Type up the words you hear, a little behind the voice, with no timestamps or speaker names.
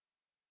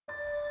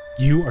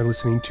You are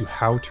listening to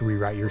How to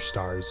Rewrite Your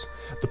Stars,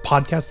 the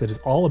podcast that is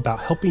all about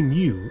helping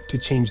you to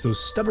change those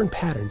stubborn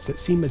patterns that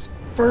seem as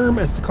firm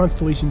as the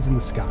constellations in the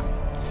sky.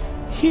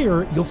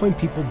 Here, you'll find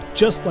people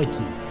just like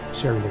you,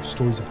 sharing their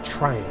stories of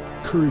triumph,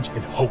 courage,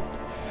 and hope,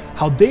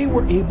 how they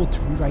were able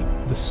to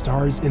rewrite the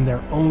stars in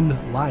their own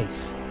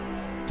life.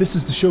 This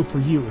is the show for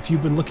you if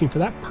you've been looking for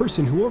that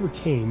person who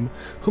overcame,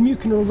 whom you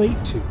can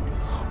relate to,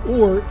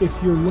 or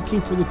if you're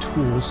looking for the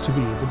tools to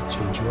be able to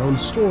change your own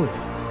story.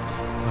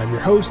 I'm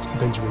your host,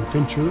 Benjamin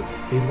Fincher,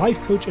 a life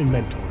coach and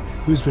mentor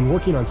who's been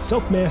working on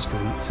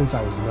self-mastery since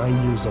I was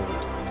 9 years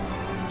old.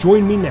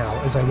 Join me now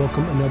as I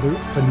welcome another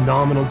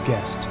phenomenal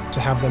guest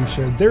to have them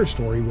share their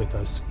story with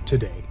us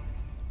today.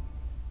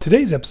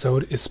 Today's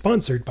episode is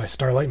sponsored by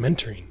Starlight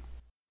Mentoring.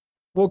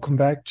 Welcome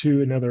back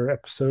to another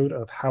episode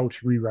of How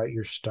to Rewrite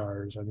Your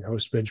Stars. I'm your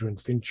host, Benjamin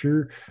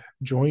Fincher,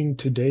 joined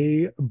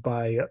today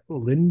by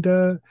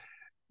Linda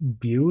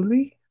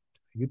Bewley.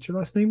 Did I get your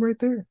last name right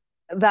there?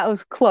 That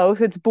was close.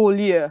 It's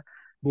Beaulieu.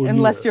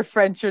 Unless you're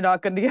French, you're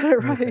not going to get it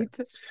right. Okay.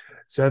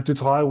 So I have to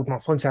try with my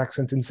French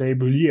accent and say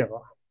Beaulieu.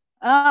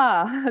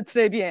 Ah,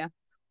 très bien.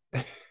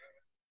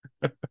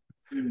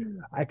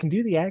 I can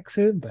do the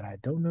accent, but I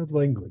don't know the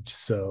language.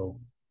 So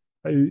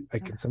I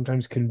can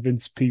sometimes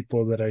convince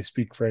people that I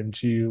speak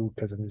French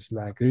because I'm just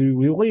like,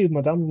 oui, oui,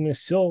 madame,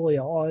 monsieur,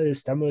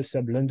 estamos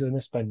hablando en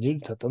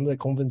español, tratando de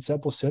convencer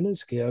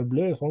personas que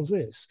hablan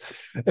francés.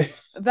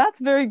 That's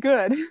very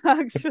good,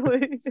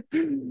 actually.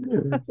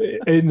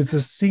 And it's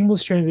a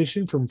seamless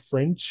transition from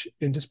French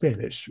into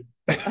Spanish.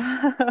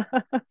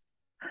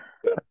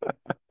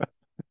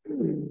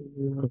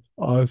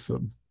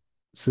 Awesome.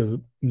 So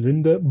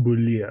Linda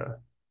Beaulieu.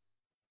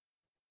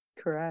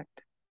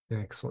 Correct.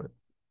 Excellent.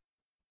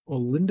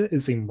 Well, Linda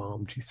is a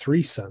mom to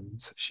 3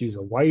 sons. She's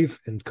a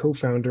wife and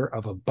co-founder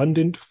of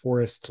Abundant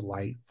Forest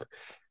Life.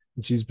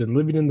 And she's been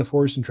living in the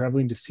forest and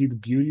traveling to see the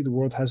beauty the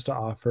world has to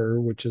offer,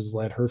 which has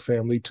led her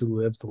family to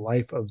live the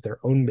life of their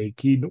own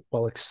making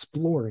while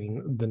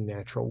exploring the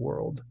natural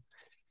world.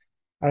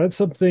 That's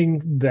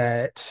something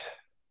that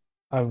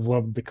I've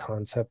loved the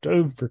concept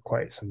of for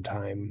quite some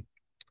time.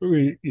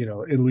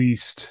 At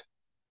least,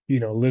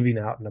 living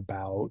out and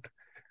about.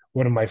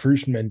 One of my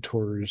first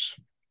mentors,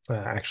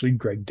 actually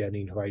Greg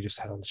Denning, who I just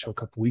had on the show a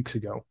couple weeks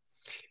ago,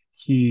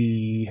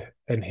 he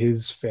and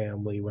his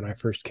family, when I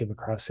first came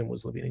across him,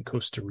 was living in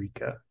Costa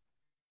Rica,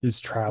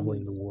 just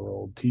traveling the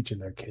world, teaching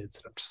their kids.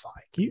 And I'm just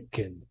like, you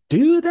can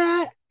do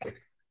that?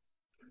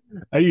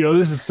 And,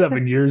 this is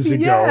 7 years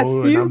Yes,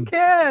 ago, and you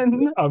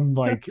can. I'm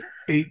like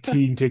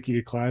 18 taking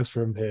a class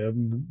from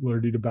him,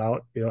 learning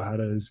about, how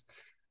to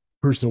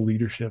personal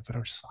leadership. And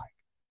I'm just like,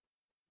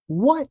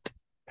 what?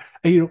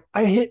 And,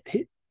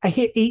 I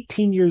hit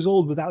 18 years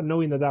old without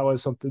knowing that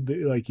was something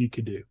that like you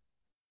could do.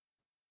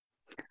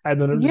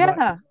 And then I'm just like,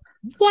 Yeah.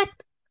 what?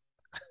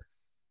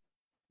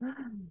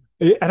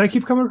 And I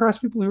keep coming across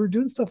people who are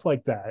doing stuff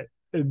like that.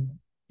 And,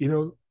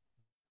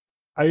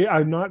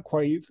 I'm not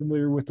quite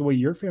familiar with the way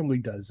your family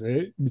does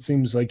it. It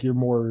seems like you're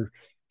more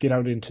get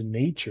out into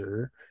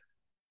nature.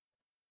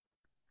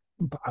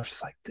 But I was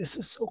just like, this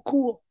is so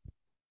cool.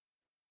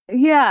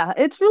 Yeah,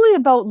 it's really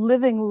about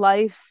living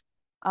life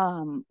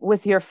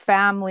with your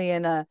family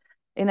in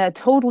a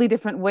totally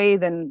different way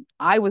than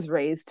I was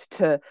raised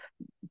to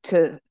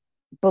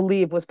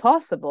believe was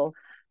possible,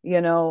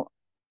 you know.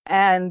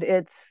 And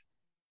it's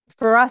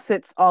for us,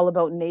 it's all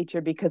about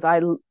nature because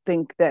I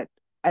think that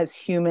as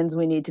humans,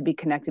 we need to be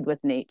connected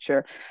with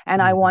nature.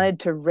 And I Mm-hmm. wanted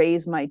to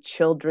raise my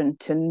children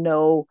to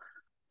know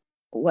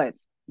what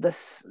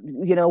this,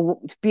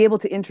 to be able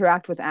to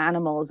interact with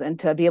animals and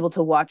to be able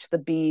to watch the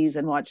bees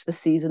and watch the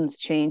seasons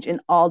change in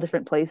all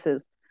different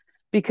places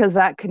because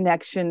that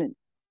connection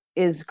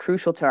is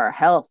crucial to our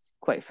health,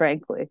 quite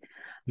frankly.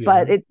 Yeah.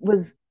 But it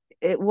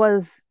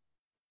was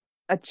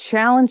a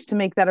challenge to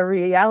make that a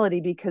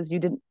reality because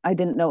I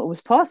didn't know it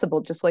was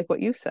possible, just like what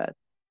you said.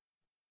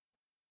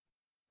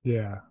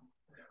 Yeah.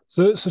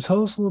 So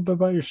tell us a little bit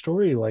about your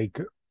story. Like,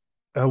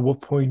 at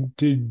what point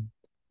did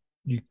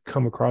you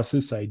come across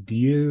this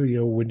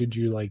idea? When did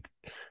you like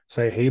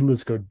say, "Hey,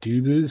 let's go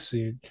do this"?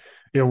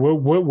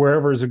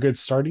 Wherever is a good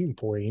starting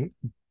point.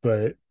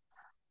 But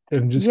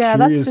I'm just Yeah,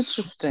 that's curious,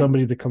 interesting.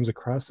 somebody that comes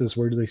across this,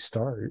 where do they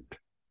start?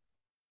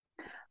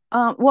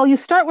 Well, you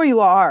start where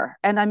you are.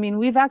 And I mean,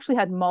 we've actually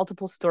had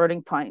multiple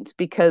starting points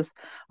because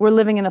we're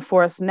living in a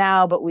forest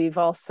now, but we've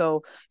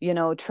also,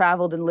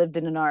 traveled and lived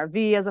in an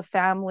RV as a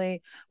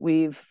family.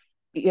 We've,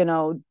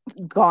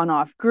 gone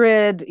off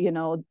grid.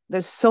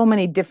 There's so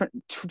many different,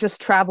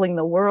 just traveling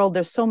the world.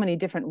 There's so many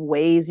different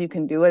ways you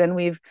can do it. And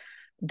we've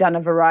done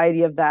a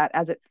variety of that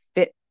as it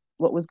fit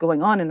what was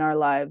going on in our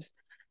lives.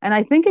 And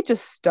I think it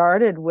just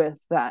started with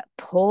that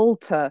pull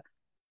to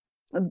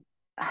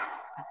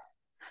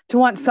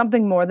want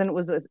something more than it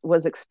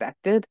was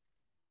expected.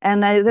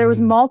 And there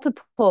was Mm.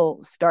 multiple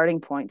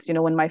starting points.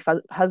 When my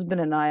husband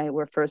and I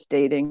were first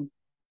dating,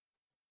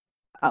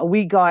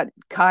 we got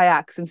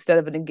kayaks instead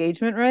of an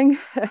engagement ring,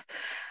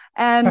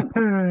 and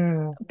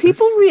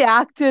people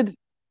reacted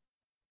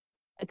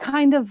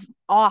kind of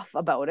off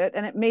about it,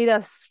 and it made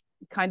us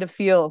kind of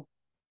feel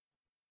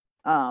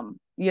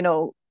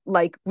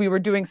like we were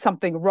doing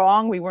something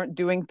wrong. We weren't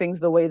doing things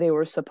the way they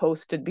were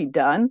supposed to be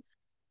done.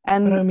 But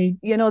And, I mean,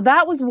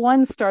 that was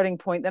one starting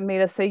point that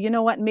made us say, you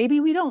know what, maybe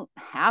we don't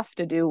have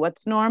to do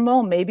what's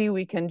normal. Maybe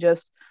we can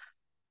just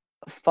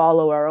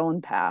follow our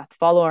own path,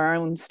 follow our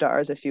own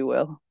stars, if you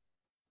will.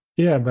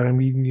 yeah, but I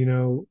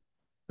mean,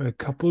 a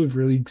couple of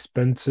really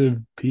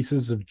expensive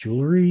pieces of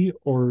jewelry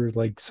or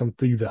like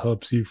something that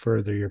helps you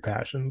further your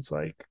passions.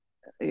 Like,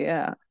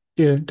 Yeah.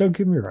 yeah, don't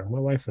get me wrong, my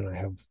wife and I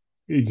have,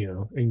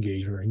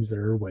 engagement rings that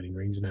are wedding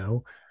rings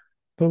now.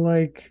 But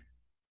like,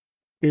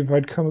 if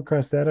I'd come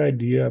across that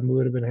idea, I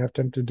would have been half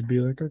tempted to be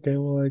like, okay,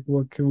 well, like,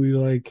 what can we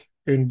like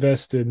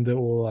invest in that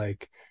will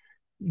like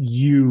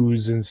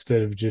use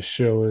instead of just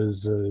show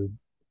as a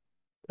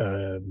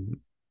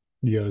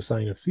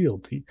sign of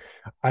fealty.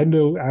 I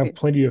know I have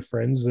plenty of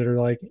friends that are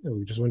like,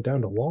 we just went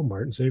down to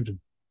Walmart and saved a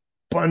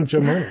bunch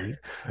of money.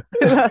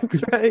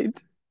 That's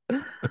right.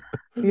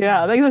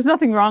 Yeah, like there's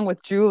nothing wrong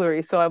with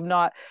jewelry. So I'm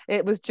not,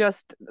 it was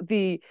just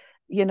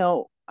you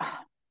know,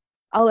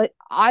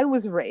 I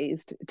was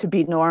raised to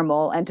be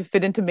normal and to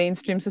fit into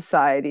mainstream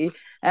society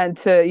and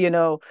to,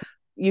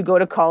 you go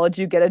to college,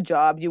 you get a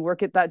job, you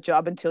work at that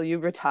job until you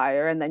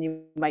retire, and then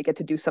you might get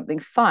to do something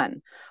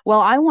fun.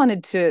 Well, I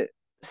wanted to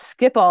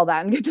skip all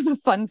that and get to the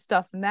fun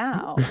stuff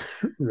now.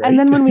 And Right?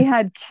 then when we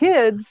had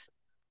kids,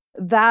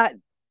 that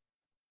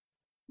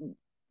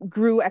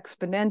grew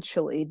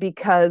exponentially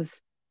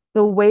because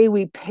the way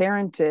we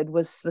parented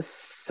was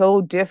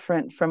so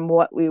different from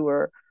what we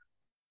were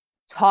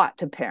taught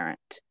to parent.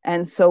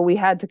 And so we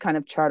had to kind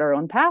of chart our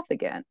own path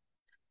again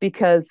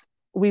because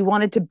we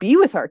wanted to be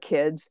with our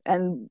kids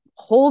and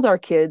hold our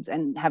kids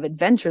and have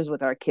adventures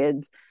with our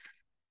kids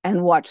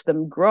and watch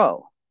them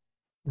grow.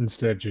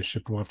 Instead, just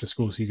ship them off to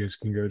school so you guys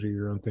can go do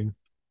your own thing.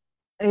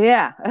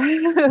 Yeah,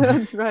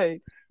 that's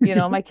right.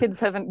 My kids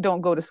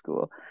don't go to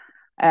school.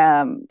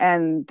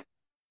 And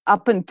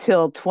up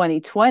until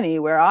 2020,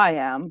 where I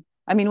am,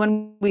 I mean,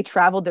 when we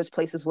traveled, there's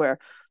places where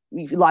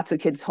lots of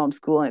kids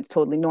homeschool and it's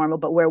totally normal.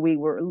 But where we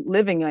were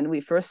living when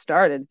we first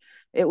started,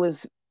 it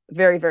was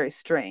very, very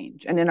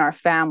strange. And in our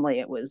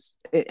family,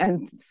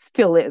 and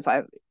still is.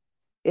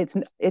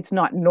 It's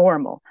not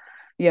normal.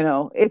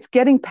 It's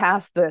getting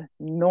past the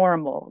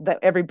normal that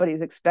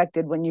everybody's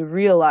expected when you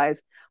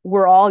realize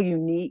we're all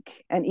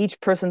unique and each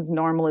person's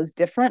normal is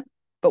different,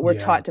 but we're Yeah.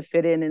 taught to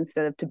fit in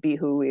instead of to be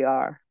who we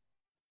are.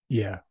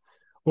 Yeah.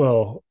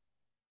 Well,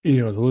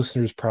 the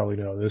listeners probably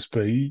know this,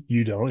 but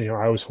you don't.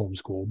 I was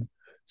homeschooled.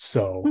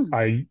 So Hmm.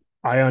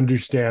 I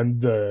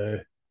understand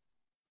the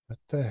what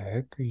the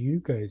heck are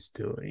you guys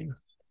doing?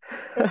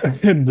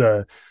 And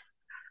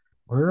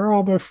where are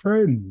all my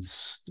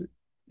friends?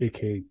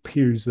 AKA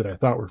peers that I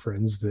thought were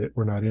friends that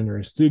were not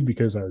interested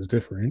because I was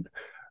different.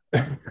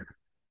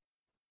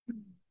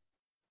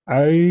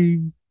 I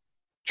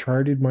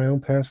charted my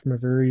own path from a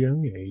very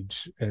young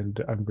age, and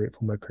I'm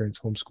grateful my parents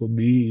homeschooled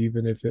me,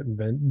 even if it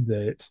meant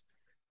that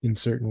in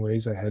certain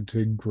ways I had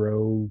to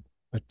grow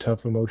a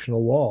tough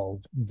emotional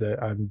wall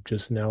that I'm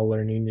just now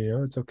learning,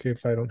 it's okay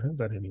if I don't have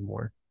that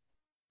anymore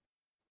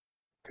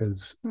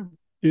because Hmm.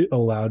 it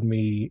allowed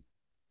me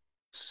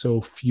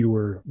so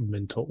fewer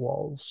mental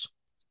walls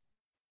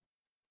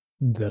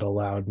that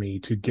allowed me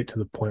to get to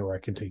the point where I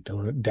can take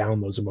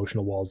down those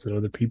emotional walls that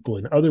other people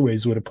in other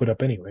ways would have put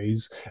up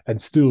anyways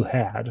and still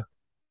had.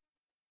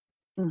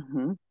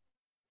 Mm-hmm.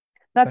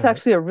 That's Uh,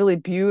 actually a really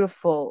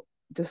beautiful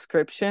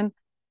description.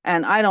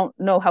 And I don't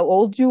know how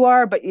old you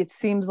are, but it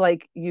seems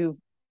like you've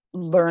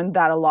learned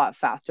that a lot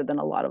faster than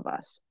a lot of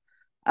us.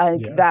 I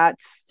think yeah.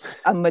 that's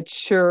a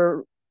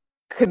mature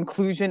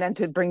conclusion, and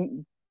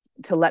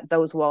to let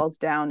those walls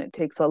down, it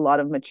takes a lot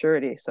of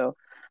maturity. So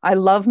I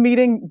love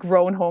meeting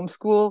grown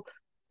homeschool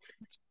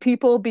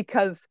people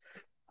because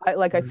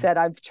like I said,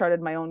 I've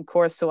charted my own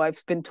course. So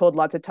I've been told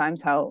lots of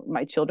times how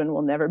my children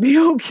will never be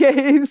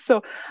okay.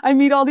 So I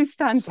meet all these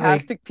It's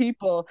like, fantastic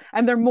people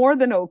and they're more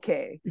than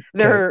okay. okay,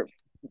 They're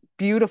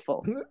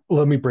beautiful.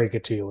 let me break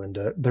it to you,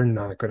 Linda. They're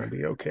not going to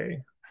be okay.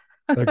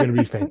 They're going to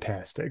be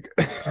fantastic.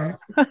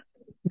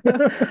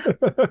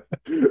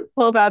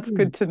 Well, that's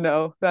good to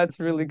know. That's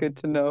really good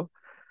to know.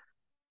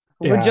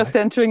 We're Yeah, just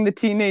entering the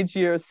teenage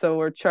years, so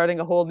we're charting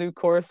a whole new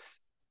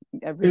course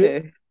every it,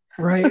 day.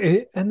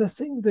 right. And the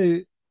thing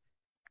that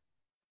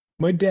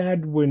my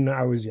dad, when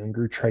I was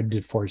younger, tried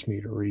to force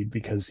me to read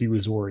because he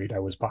was worried I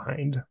was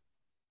behind.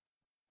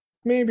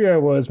 Maybe I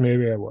was,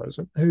 maybe I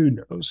wasn't. Who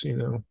knows?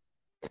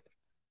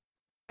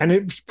 And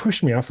it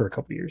pushed me off for a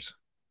couple years,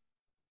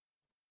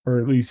 or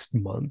at least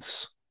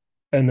months.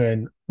 And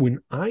then when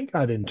I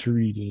got into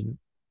reading,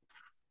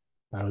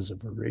 I was a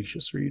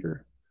voracious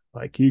reader.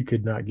 Like you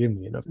could not give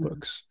me enough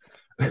books.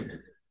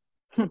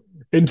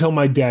 Until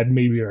my dad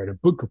made me write a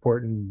book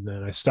report, and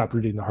then I stopped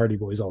reading the Hardy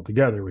Boys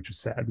altogether, which was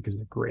sad because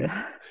they're great.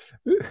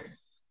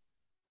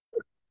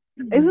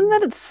 Isn't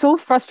that it's so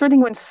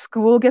frustrating when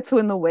school gets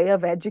in the way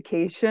of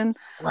education?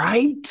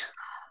 Right?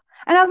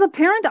 And as a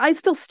parent, I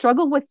still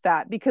struggle with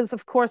that because,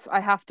 of course, I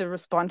have to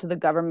respond to the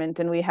government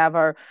and we have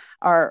our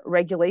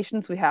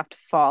regulations we have to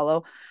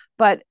follow.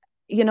 But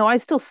I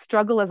still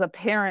struggle as a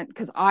parent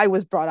because I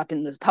was brought up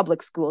in this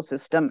public school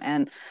system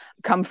and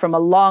come from a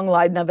long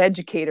line of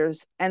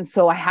educators. And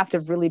so I have to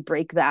really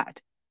break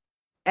that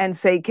and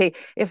say, okay,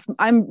 if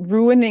I'm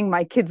ruining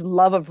my kids'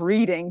 love of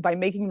reading by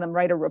making them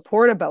write a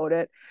report about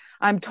it,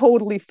 I'm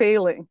totally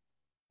failing.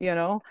 You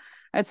know,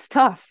 it's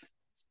tough.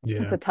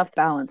 It's Yeah. a tough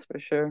balance for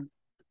sure.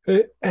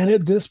 And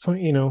at this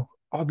point,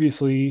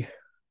 obviously,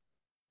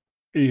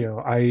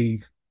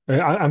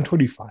 I'm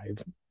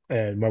 25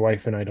 and my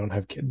wife and I don't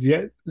have kids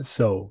yet.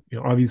 So,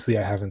 obviously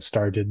I haven't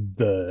started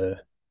the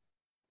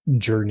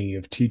journey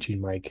of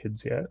teaching my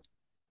kids yet.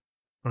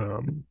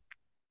 Um,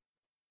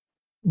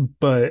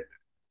 but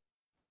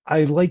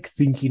I like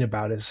thinking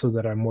about it so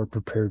that I'm more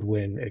prepared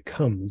when it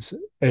comes.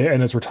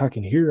 And as we're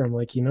talking here, I'm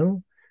like,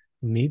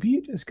 maybe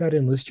you just got to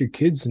enlist your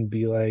kids and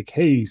be like,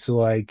 hey, so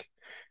like,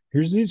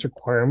 here's these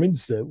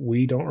requirements that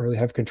we don't really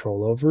have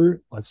control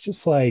over. Let's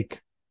just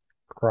like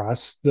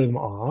cross them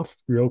off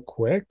real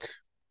quick.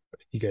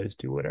 You guys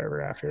do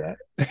whatever after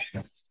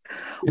that.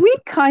 We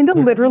kind of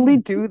literally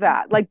do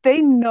that. Like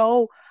they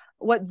know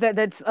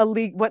that's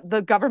what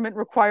the government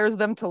requires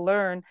them to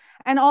learn.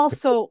 And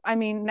also, I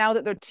mean, now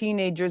that they're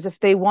teenagers, if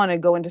they want to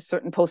go into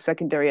certain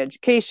post-secondary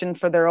education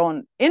for their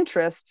own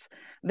interests,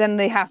 then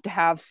they have to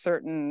have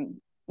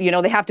certain,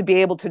 they have to be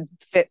able to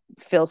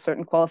fill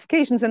certain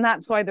qualifications, and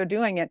that's why they're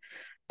doing it.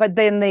 But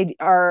then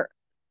our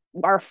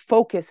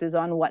focus is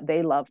on what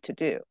they love to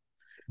do,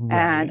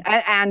 and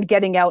Right. and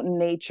getting out in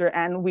nature,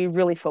 and we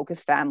really focus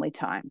family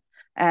time.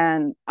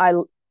 And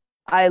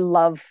I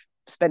love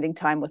spending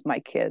time with my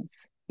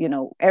kids.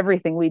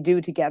 Everything we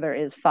do together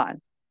is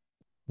fun.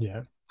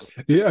 Yeah.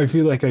 Yeah, I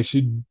feel like I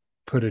should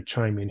put a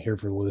chime in here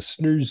for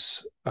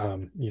listeners.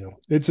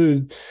 It's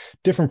a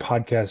different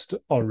podcast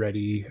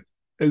already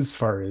as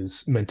far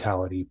as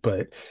mentality,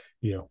 but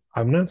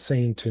I'm not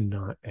saying to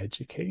not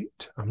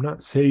educate. I'm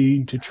not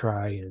saying to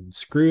try and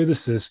screw the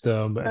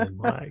system and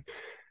like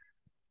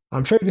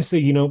I'm trying to say,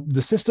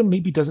 the system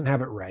maybe doesn't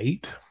have it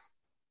right.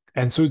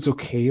 And so it's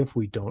okay if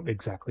we don't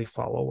exactly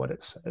follow what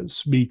it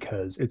says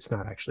because it's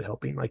not actually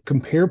helping. Like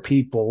compare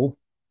people,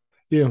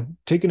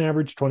 take an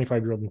average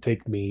 25-year-old and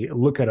take me,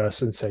 look at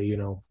us and say,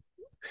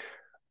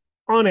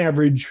 on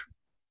average,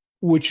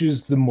 which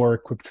is the more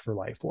equipped for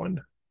life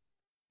one?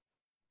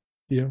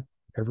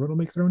 Everyone will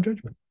make their own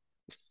judgment.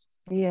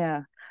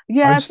 Yeah.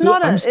 Yeah, I'm still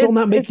not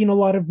it's making a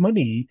lot of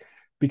money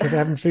because I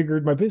haven't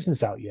figured my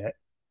business out yet,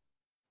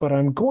 but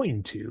I'm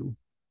going to.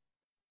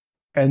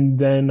 And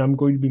then I'm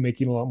going to be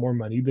making a lot more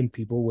money than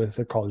people with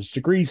their college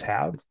degrees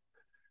have.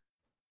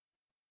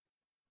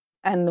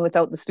 and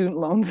without the student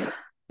loans.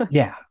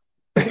 Yeah.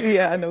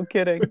 Yeah, no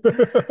kidding.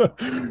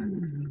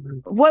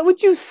 What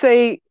would you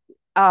say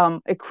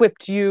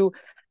equipped you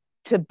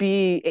to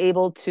be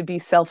able to be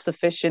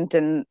self-sufficient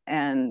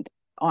and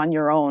on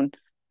your own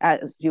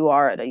as you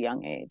are at a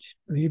young age?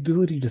 The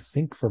ability to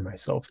think for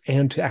myself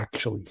and to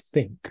actually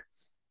think.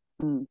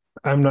 Mm.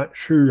 I'm not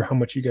sure how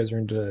much you guys are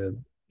into,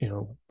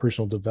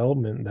 personal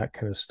development and that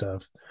kind of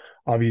stuff.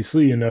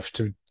 Obviously, enough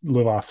to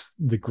live off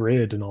the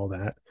grid and all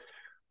that.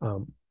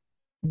 Um,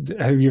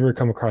 have you ever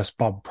come across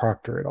Bob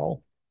Proctor at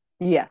all?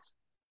 Yes.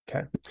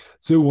 Okay.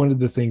 So one of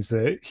the things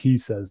that he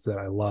says that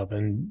I love,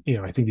 and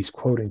I think he's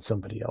quoting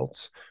somebody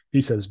else.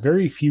 He says,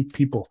 "Very few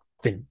people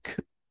think.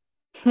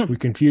 We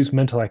confuse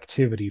mental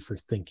activity for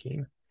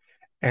thinking."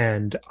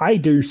 And I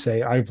dare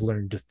say I've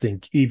learned to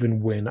think even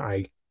when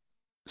I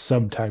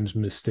sometimes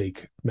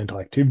mistake mental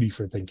activity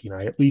for thinking.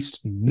 I at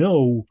least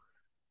know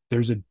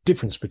there's a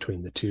difference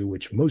between the two,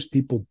 which most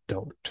people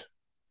don't,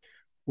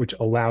 which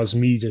allows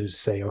me to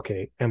say,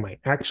 okay, am I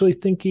actually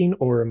thinking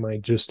or am I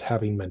just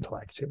having mental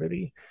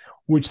activity?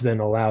 Which then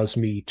allows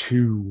me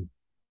to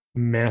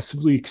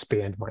massively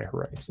expand my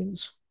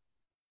horizons.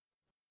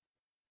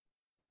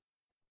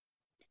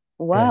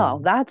 Wow,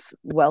 And that's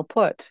well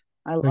put.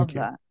 I thank love you.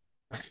 that.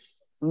 It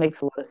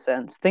makes a lot of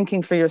sense.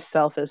 Thinking for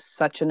yourself is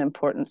such an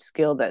important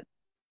skill that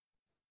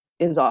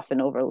is often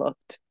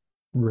overlooked.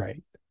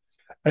 Right.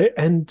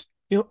 And,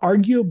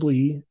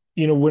 arguably,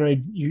 when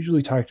I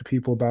usually talk to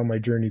people about my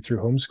journey through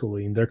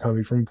homeschooling, they're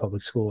coming from a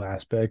public school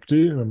aspect.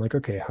 And I'm like,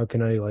 okay, how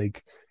can I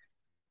like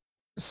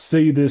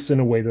say this in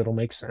a way that'll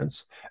make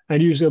sense?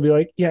 And usually I'll be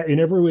like, yeah, in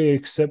every way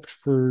except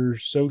for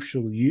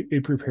socially,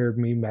 it prepared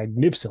me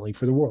magnificently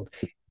for the world.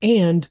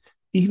 And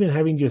even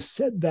having just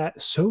said that,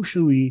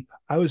 socially,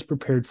 I was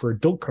prepared for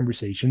adult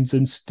conversations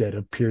instead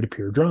of peer to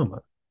peer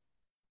drama.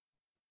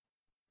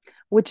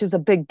 Which is a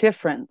big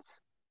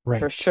difference for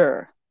Right.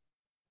 sure,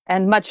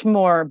 and much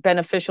more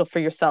beneficial for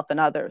yourself and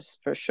others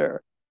for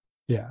sure.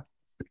 Yeah.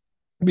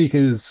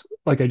 Because,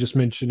 like I just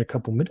mentioned a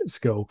couple minutes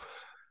ago,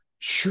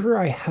 sure,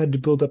 I had to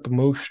build up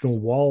emotional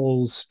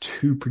walls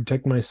to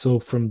protect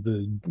myself from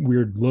the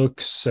weird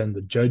looks and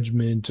the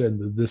judgment and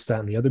the this, that,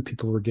 and the other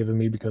people were giving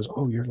me because,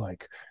 oh, you're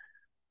like,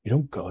 you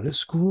don't go to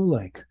school?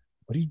 Like,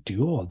 what do you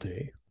do all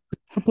day?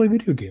 I play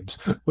video games.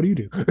 What do you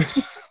do?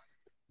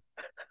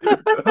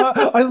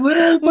 I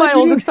literally play My video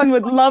older games son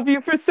would love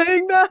you for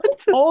saying that.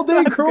 all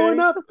day That's growing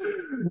great. up.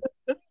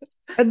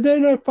 And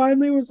then I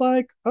finally was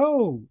like,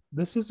 oh,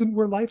 this isn't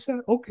where life's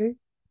at. Okay.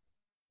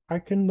 I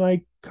can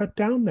like cut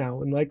down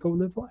now and like go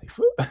live life.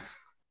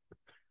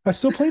 I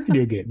still play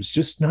video games,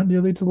 just not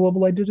nearly to the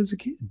level I did as a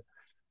kid.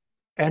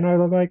 And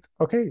I'm like,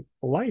 okay,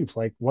 life,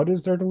 like what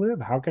is there to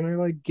live? How can I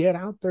like get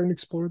out there and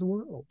explore the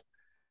world?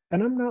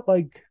 And I'm not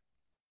like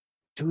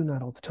doing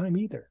that all the time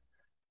either.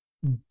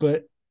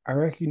 But I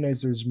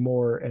recognize there's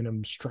more and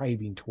I'm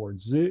striving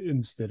towards it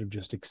instead of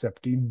just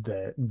accepting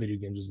that video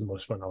games is the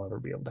most fun I'll ever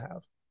be able to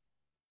have.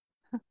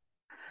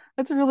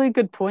 That's a really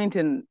good point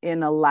in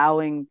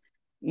allowing,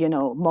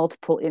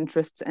 multiple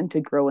interests and to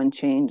grow and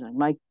change.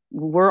 Like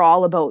we're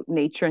all about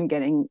nature and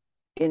getting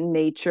in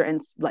nature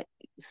and like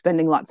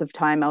spending lots of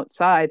time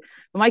outside.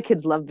 But my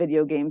kids love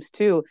video games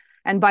too.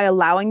 And by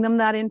allowing them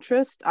that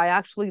interest, I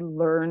actually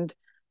learned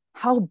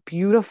how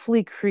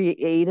beautifully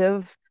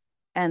creative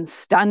and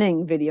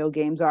stunning video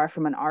games are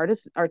from an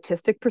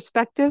artistic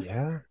perspective.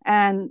 Yeah.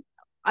 And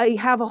I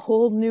have a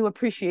whole new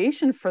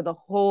appreciation for the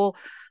whole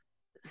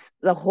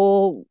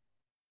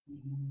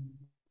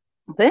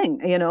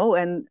thing,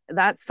 and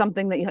that's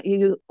something that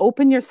you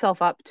open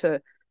yourself up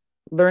to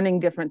learning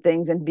different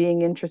things and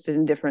being interested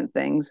in different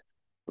things.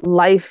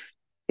 Life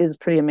is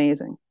pretty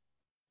amazing.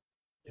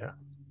 Yeah.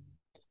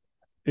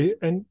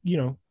 And,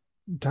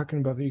 talking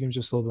about video games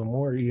just a little bit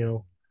more,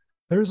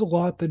 there's a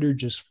lot that are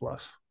just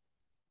fluff.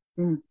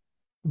 Mm.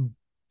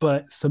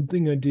 But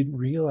something I didn't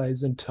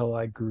realize until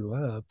I grew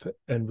up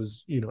and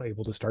was,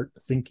 able to start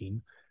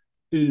thinking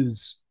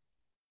is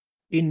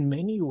in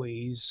many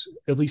ways,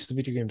 at least the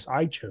video games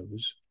I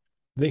chose,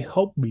 they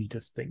help me to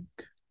think.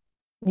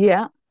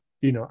 Yeah.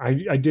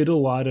 I did a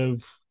lot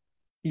of,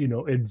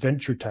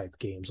 adventure type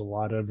games, a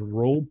lot of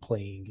role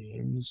playing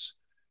games,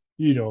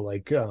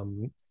 like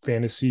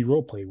fantasy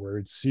role play where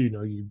it's,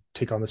 you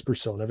take on this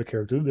persona of a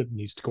character that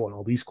needs to go on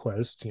all these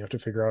quests. You have to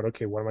figure out,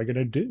 okay, what am I going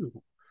to do?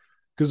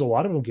 Because a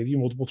lot of them give you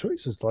multiple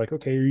choices. Like,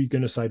 okay, are you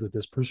going to side with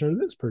this person or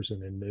this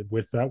person? And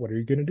with that, what are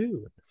you going to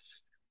do?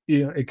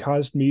 It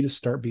caused me to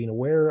start being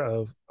aware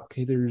of,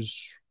 okay,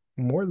 there's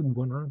more than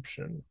one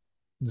option,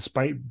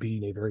 despite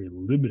being a very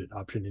limited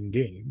option in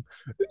game.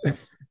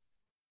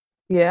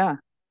 Yeah.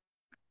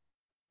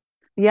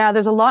 Yeah,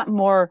 there's a lot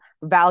more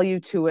value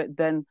to it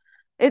than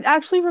it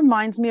actually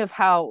reminds me of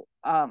how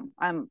I'm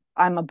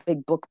a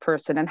big book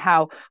person, and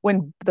how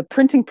when the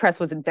printing press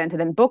was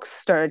invented and books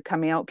started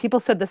coming out, people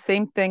said the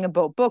same thing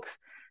about books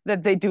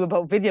that they do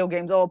about video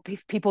games. Oh,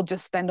 people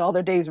just spend all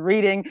their days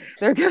reading.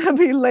 They're going to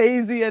be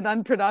lazy and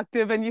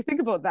unproductive. And you think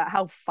about that,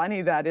 how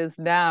funny that is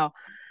now.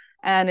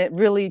 And it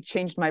really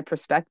changed my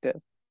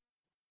perspective.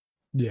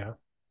 Yeah.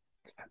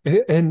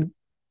 And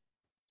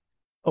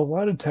a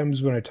lot of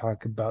times when I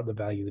talk about the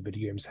value the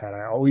video games had,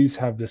 I always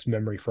have this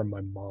memory from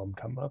my mom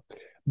come up.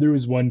 There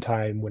was one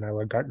time when I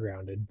got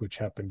grounded, which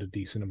happened a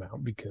decent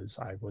amount because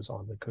I was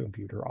on the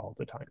computer all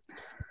the time.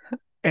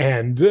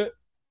 And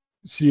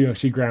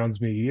she grounds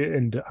me,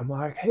 and I'm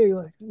like, hey,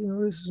 like,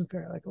 this isn't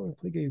fair. Like, I want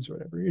to play games or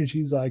whatever. And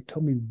she's like,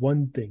 tell me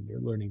one thing you're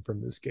learning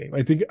from this game.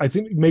 I think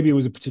maybe it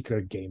was a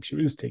particular game she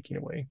was taking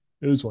away.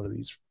 It was one of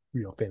these,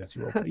 fantasy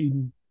role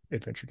playing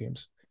adventure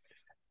games.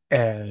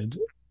 And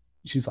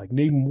she's like,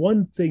 name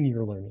one thing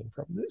you're learning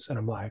from this. And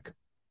I'm like,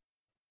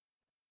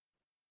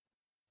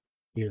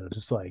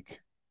 just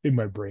like in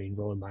my brain,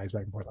 rolling my eyes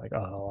back and forth, like,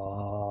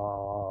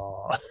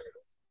 oh,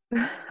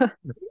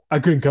 I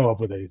couldn't come up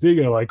with anything.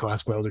 And I like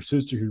asked my older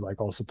sister, who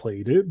like also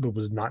played it, but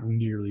was not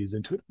nearly as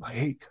into it. I'm like,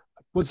 hey,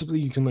 what's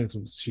something you can learn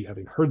from this? She,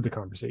 having heard the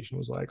conversation,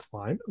 was like,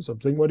 fine,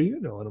 something. What do you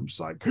know? And I'm just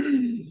like,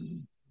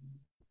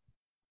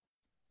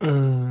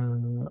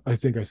 I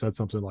think I said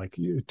something like,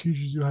 yeah, it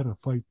teaches you how to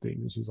fight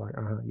things. And she's like,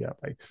 yeah,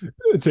 like,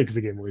 it takes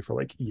the game away for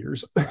like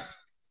years.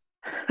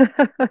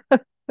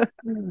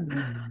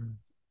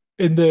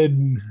 And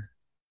then,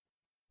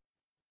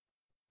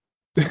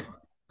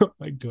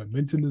 like, do I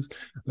mention this?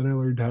 Then I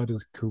learned how to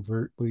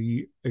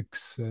covertly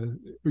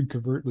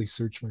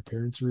search my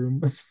parents'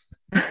 room.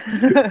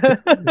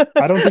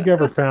 I don't think I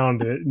ever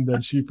found it, and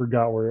then she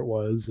forgot where it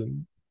was,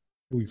 and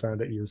we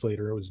found it years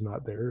later. It was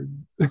not there.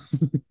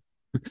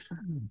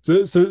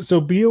 So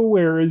be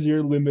aware as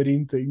you're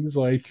limiting things.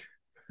 Like,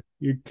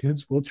 your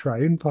kids will try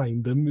and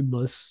find them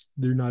unless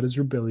they're not as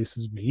rebellious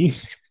as me.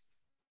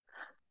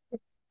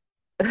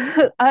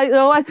 I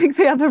know, I think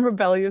they have a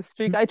rebellious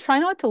streak. I try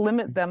not to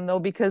limit them though,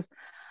 because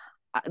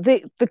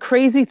the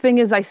crazy thing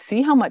is I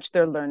see how much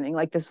they're learning.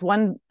 Like this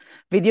one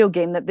video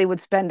game that they would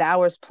spend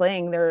hours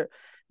playing,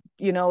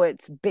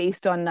 it's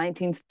based on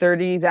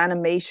 1930s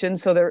animation,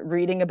 so they're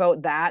reading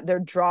about that. They're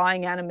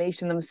drawing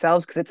animation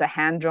themselves because it's a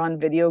hand-drawn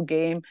video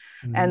game,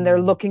 and they're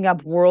Mm. looking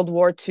up World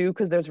War II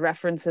because there's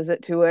references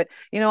to it.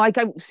 Like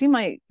I see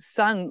my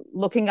son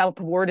looking up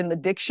a word in the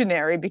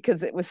dictionary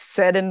because it was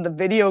said in the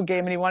video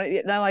game and he wanted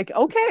it, and I'm like,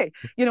 okay,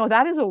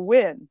 that is a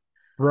win.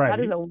 That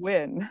is Right. a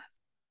win.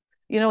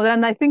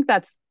 Then I think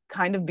that's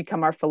kind of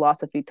become our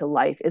philosophy to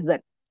life, is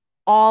that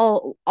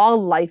all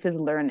life is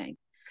learning.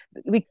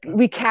 We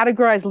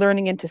categorize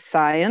learning into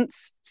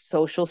science,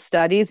 social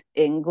studies,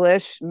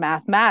 English,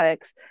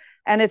 mathematics,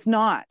 and it's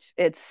not.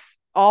 It's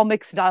all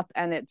mixed up,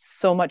 and it's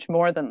so much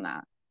more than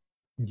that.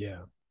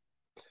 Yeah.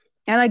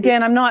 And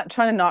again, I'm not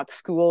trying to knock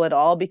school at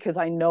all because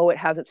I know it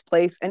has its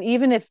place. And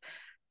even if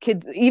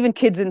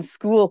kids in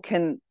school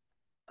can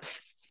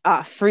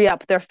free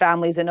up their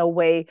families in a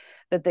way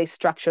that they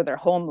structure their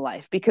home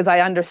life, because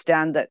I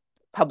understand that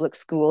public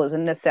school is a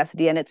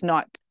necessity and it's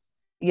not,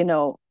 you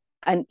know,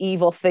 an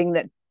evil thing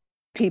that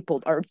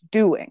people are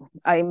doing.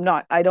 I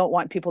don't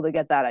want people to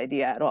get that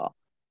idea at all.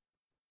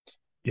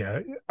 Yeah,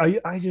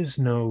 I just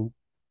know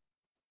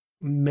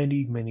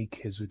many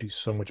kids would do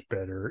so much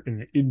better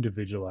in an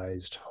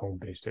individualized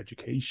home-based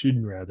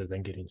education rather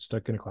than getting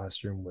stuck in a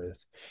classroom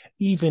with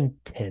even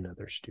 10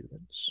 other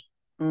students.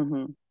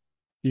 Mm-hmm.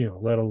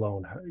 Let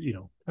alone,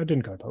 I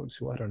didn't go to public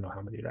school. I don't know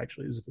how many it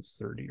actually is, if it's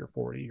 30 or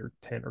 40 or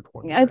 10 or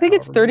 20 I or think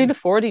it's however 30 many. to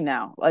 40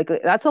 now. Like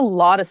that's a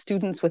lot of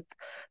students with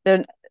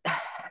their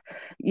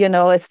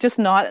it's just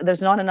not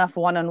there's not enough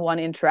one-on-one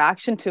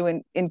interaction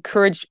to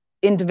encourage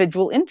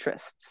individual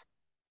interests.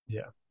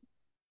 Yeah.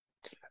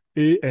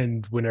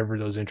 And whenever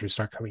those interests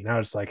start coming out,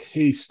 it's like,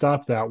 hey,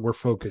 stop that. We're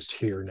focused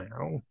here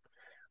now.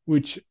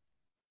 Which,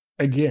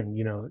 again,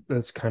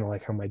 that's kind of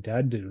like how my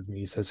dad did with me.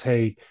 He says,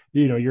 hey,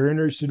 you're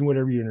interested in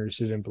whatever you're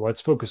interested in, but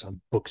let's focus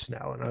on books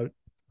now. And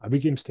I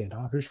became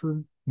standoffish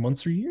for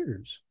months or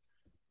years.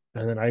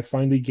 And then I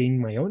finally gained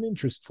my own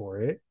interest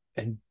for it,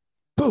 and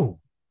boom,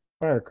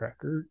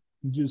 firecracker,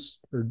 just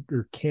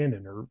or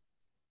cannon or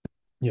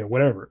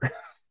whatever.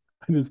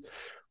 I just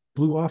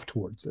blew off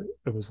towards it.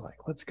 It was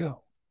like, let's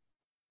go.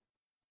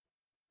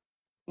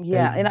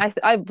 Yeah, and And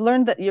I've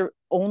learned that you're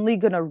only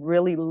going to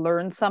really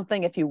learn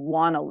something if you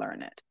want to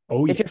learn it.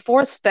 oh If yeah, you're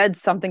force fed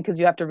something because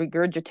you have to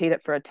regurgitate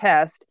it for a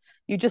test,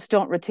 you just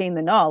don't retain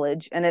the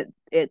knowledge and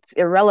it's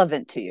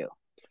irrelevant to you.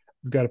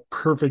 we've got a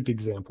perfect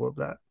example of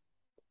that.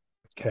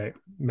 Okay,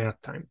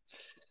 math time.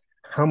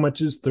 How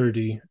much is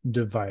 30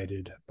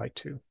 divided by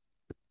 2?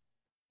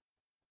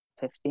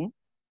 15.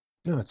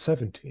 No, it's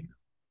 17.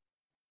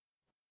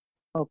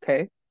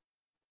 Okay.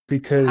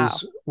 How?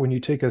 Because when you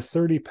take a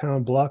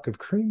 30-pound block of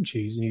cream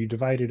cheese and you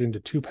divide it into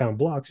 2-pound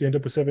blocks, you end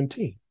up with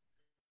 17.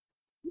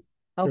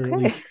 Or at Okay.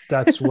 least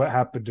that's what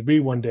happened to me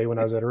one day when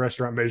I was at a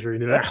restaurant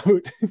measuring it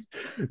out,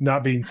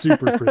 not being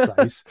super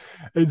precise.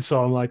 And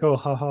so I'm like, oh,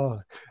 haha,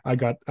 I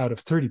got out of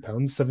 30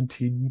 pounds,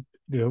 17,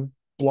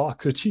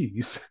 blocks of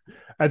cheese.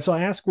 And so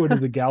I asked one of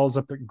the gals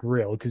up at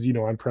Grill, because,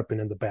 I'm prepping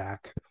in the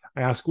back.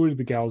 I asked one of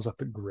the gals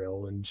up at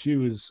Grill, and she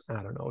was,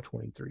 I don't know,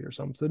 23 or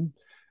something.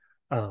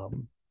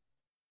 Um,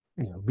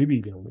 maybe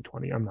even only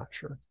 20, I'm not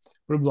sure.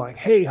 But I'm like,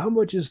 hey, how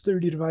much is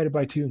 30 divided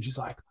by 2? And she's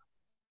like,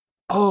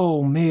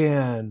 oh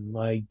man,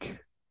 like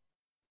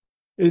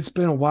it's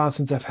been a while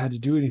since I've had to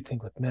do anything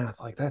with math.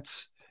 Like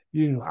that's,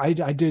 I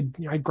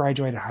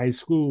graduated high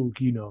school,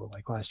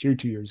 like last year,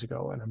 2 years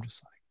ago. And I'm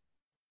just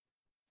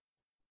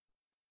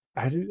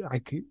like,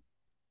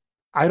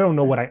 I don't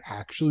know what I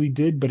actually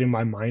did, but in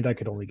my mind, I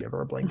could only give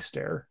her a blank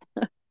stare.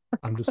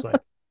 I'm just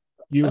like,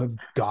 you have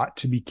got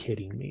to be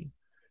kidding me.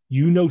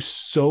 You know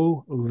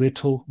so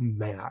little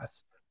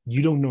math.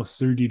 You don't know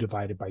 30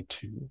 divided by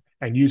 2,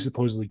 and you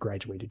supposedly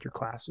graduated your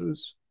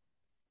classes.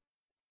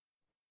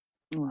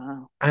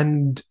 Wow.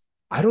 And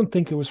I don't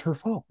think it was her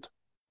fault.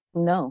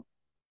 No.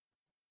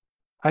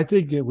 I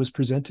think it was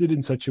presented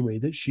in such a way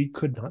that she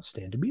could not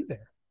stand to be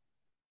there.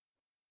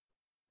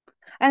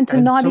 And to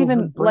And not so her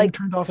even brain like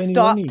turned off any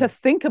stop to learning.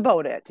 think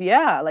about it.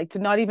 Yeah, like to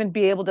not even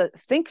be able to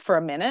think for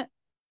a minute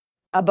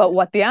about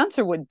what the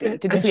answer would be.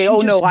 To just And say, she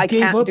 "Oh no, just I gave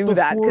can't up do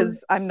that before,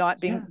 because I'm not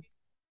yeah, being."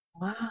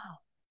 Wow.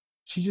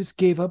 she just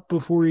gave up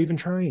before even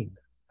trying.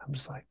 I'm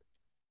just like,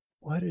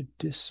 what a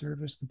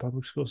disservice the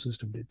public school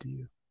system did to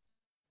you.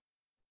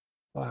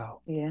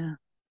 Wow. Yeah.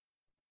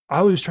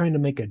 I was trying to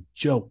make a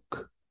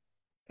joke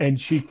and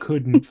she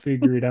couldn't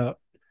figure it out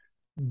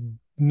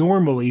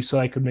normally so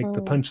I could make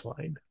the Oh.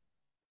 punchline.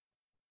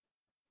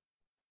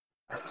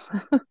 I was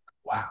like,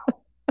 wow.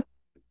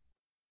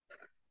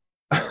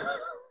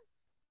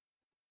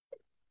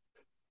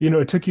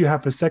 It took you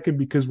half a second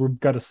because we've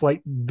got a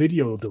slight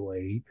video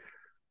delay,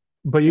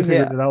 but you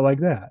figured Yeah. it out like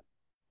that.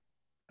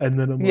 And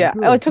then I'm like, Yeah.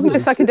 oh, Oh, it it's took me a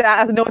this. second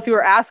to know if you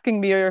were asking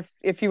me or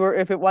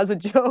if it was a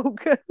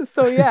joke.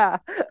 So yeah.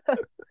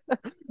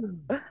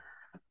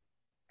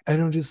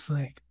 And I'm just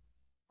like,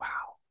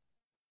 wow.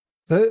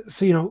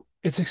 So,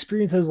 it's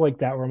experiences like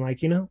that where I'm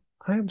like,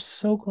 I am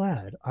so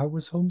glad I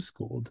was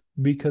homeschooled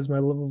because my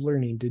love of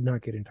learning did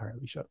not get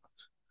entirely shut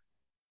off.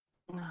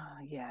 Oh,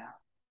 yeah.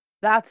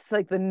 That's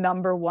like the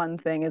number one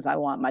thing is I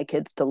want my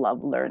kids to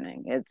love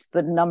learning. It's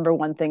the number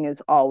one thing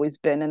has always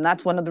been. And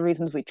that's one of the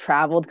reasons we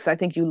traveled because I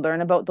think you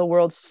learn about the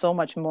world so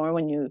much more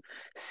when you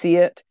see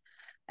it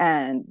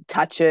and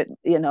touch it.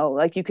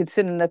 Like you could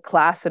sit in a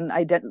class and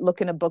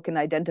look in a book and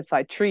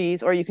identify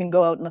trees, or you can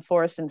go out in the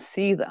forest and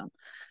see them.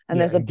 And Yeah,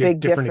 there's a and get big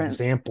different difference.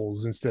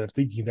 examples instead of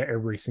thinking that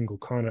every single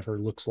conifer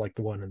looks like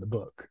the one in the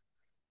book.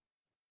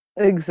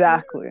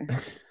 Exactly.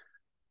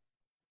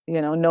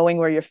 Knowing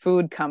where your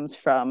food comes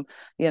from.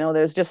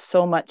 There's just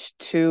so much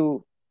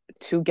to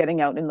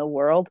getting out in the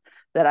world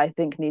that I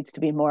think needs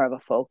to be more of a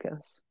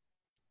focus.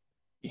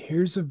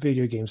 Here's a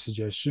video game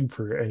suggestion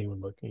for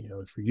anyone looking,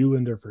 for you,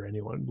 Linda, for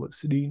anyone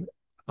listening.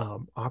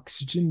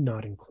 Oxygen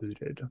not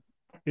included.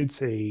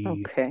 It's a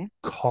Okay.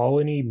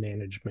 colony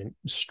management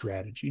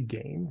strategy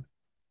game.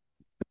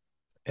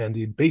 And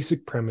the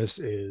basic premise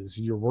is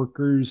your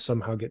workers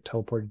somehow get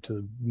teleported to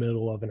the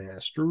middle of an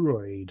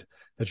asteroid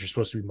that you're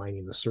supposed to be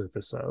mining the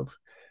surface of.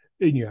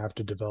 And you have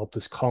to develop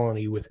this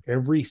colony with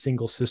every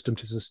single system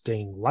to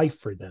sustain life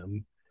for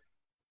them,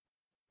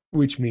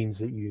 which means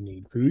that you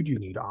need food, you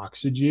need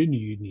oxygen,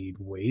 you need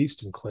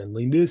waste and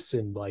cleanliness,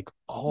 and like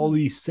all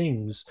these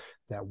things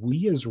that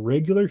we as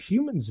regular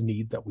humans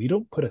need that we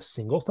don't put a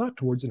single thought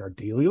towards in our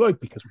daily life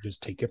because we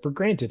just take it for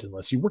granted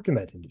unless you work in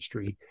that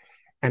industry.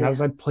 And as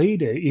Yeah. I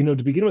played it,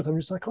 to begin with, I'm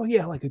just like, oh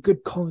yeah, like a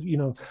good call,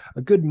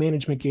 a good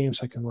management game,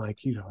 so I can like,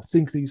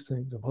 think these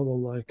things and blah blah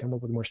blah, come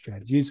up with more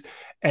strategies.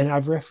 And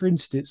I've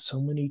referenced it so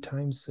many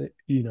times that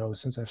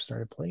since I've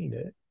started playing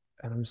it,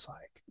 and I'm just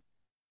like,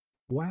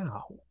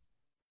 wow,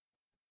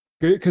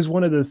 because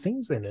one of the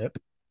things in it,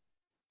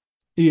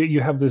 you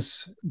have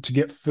this to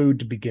get food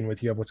to begin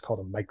with. You have what's called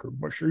a micro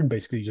musher, and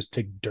basically you just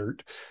take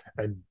dirt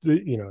and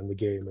in the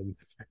game, and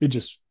it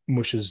just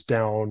mushes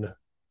down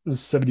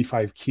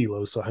 75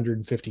 kilos, so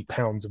 150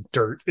 pounds of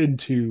dirt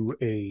into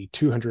a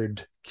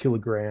 200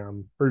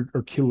 kilogram or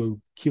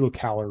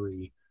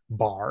kilocalorie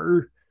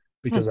bar, Hmm.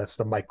 because that's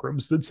the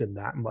microbes that's in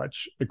that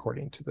much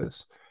according to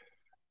this.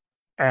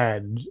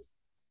 And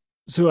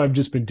so I've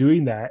just been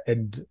doing that,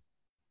 and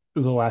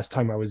the last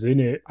time I was in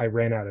it, I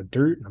ran out of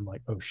dirt, and I'm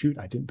like, oh shoot,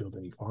 I didn't build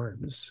any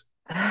farms.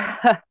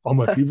 All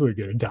my people are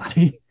gonna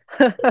die.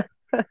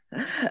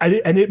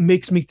 And it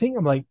makes me think,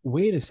 I'm like,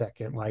 wait a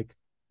second, like,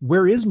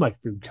 where is my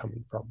food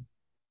coming from?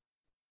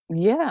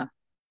 Yeah.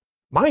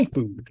 My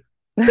food,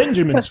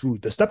 Benjamin's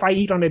food, the stuff I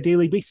eat on a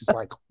daily basis.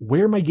 Like,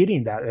 where am I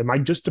getting that? Am I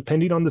just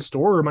depending on the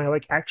store, or am I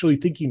like actually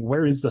thinking,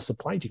 where is the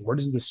supply chain? Where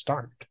does this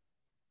start?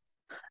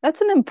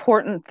 That's an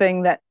important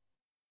thing that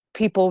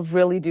people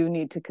really do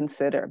need to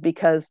consider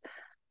because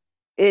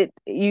it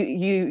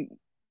you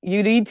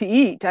need to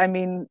eat. I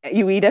mean,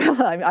 you eat.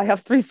 I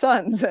have three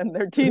sons and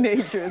they're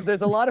teenagers.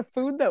 There's a lot of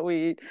food that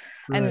we eat,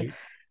 and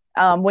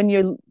Right. when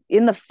you're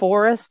in the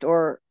forest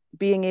or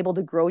being able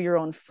to grow your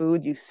own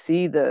food, you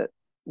see the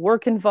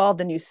work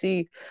involved, and you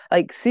see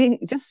like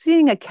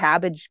seeing a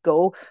cabbage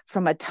go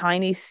from a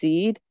tiny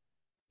seed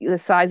the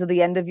size of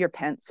the end of your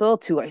pencil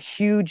to a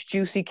huge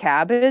juicy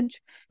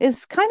cabbage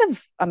is kind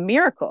of a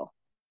miracle,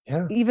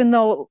 Yeah. even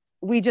though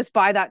we just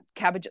buy that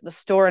cabbage at the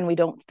store and we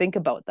don't think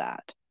about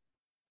that.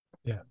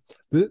 Yeah.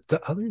 The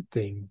other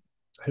thing,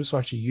 I just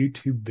watched a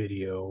YouTube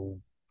video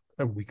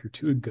a week or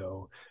two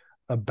ago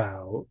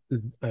about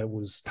it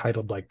was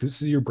titled like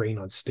 "This is your brain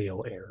on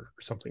stale air"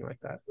 or something like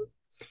that.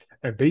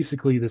 And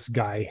basically this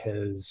guy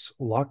has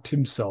locked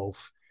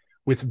himself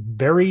with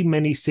very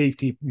many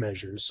safety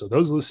measures. So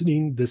those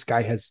listening, this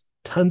guy has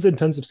tons and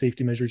tons of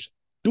safety measures.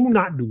 Do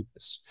not do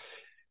this.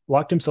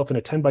 Locked himself in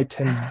a 10 by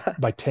 10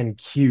 by 10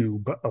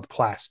 cube of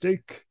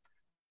plastic,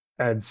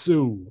 and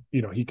so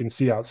he can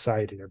see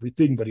outside and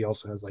everything, but he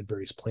also has like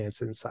various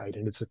plants inside,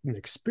 and it's an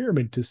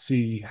experiment to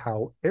see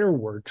how air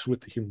works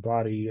with the human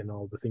body and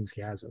all the things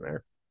he has in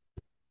there.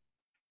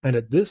 And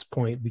at this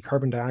point the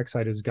carbon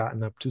dioxide has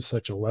gotten up to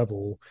such a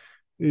level,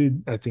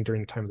 I think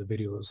during the time of the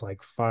video it was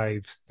like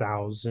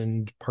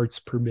 5,000 parts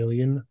per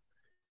million,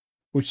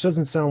 which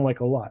doesn't sound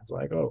like a lot. It's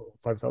like, oh,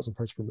 5,000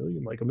 parts per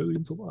million, like a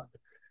million's a lot,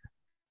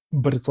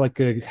 but it's like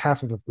a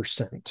half of a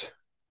percent.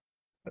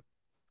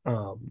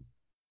 um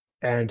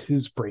and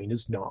his brain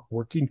is not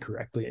working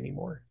correctly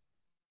anymore.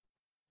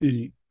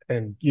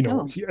 And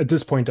Oh. at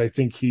this point I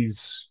think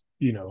he's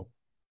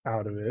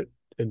out of it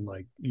and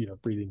like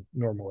breathing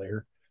normal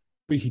air.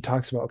 But he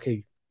talks about,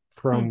 okay,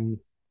 Hmm. from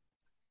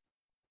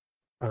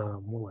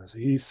what was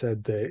it? He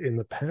said that in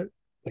the pet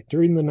like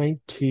during the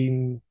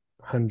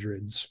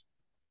 1900s,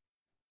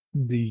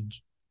 the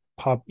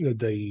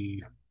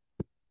the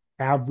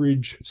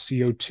average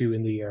CO2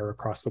 in the air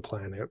across the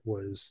planet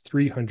was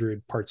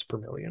 300 parts per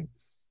million.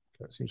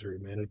 That seems very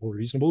manageable,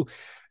 reasonable.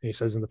 And he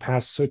says in the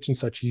past such and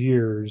such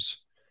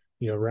years,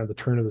 around the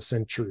turn of the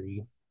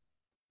century,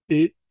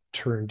 it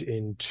turned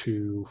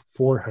into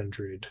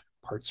 400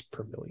 parts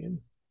per million.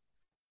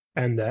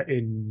 And that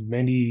in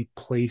many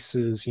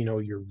places,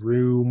 your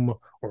room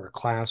or a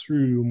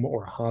classroom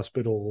or a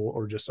hospital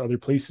or just other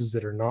places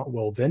that are not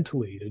well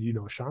ventilated,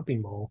 a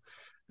shopping mall,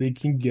 they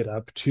can get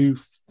up to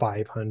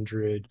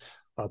 500,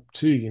 up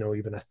to,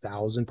 even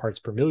 1,000 parts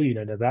per million.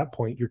 And at that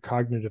point, your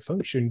cognitive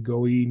function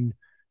going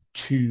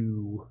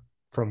to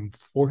from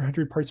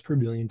 400 parts per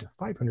million to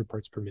 500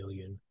 parts per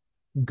million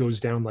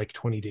goes down like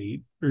 20 to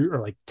 8 or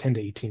like 10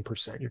 to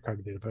 18%. Your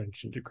cognitive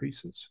function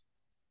decreases.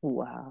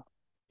 Wow.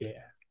 Yeah.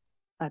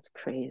 That's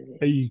crazy.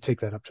 You take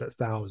that up to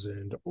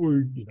 1,000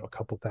 or a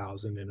couple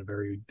thousand in a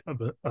very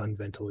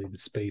unventilated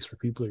space where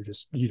people are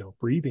just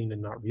breathing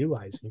and not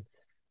realizing.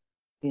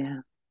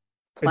 Yeah.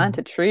 Plant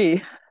And a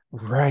tree.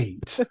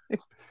 right.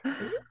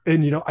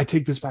 And I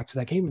take this back to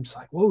that game and just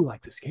like, whoa,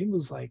 like this game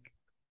was like,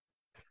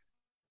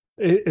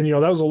 and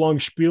that was a long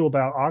spiel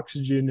about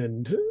oxygen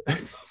and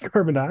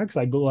carbon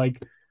dioxide, but like,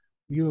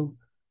 you know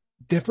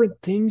different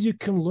things you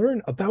can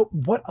learn about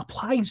what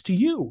applies to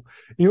you.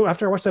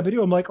 After I watched that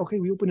video, I'm like, okay,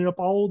 we opening up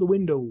all the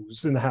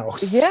windows in the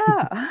house.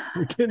 Yeah.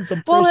 We're getting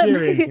some Well, fresh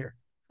air in here.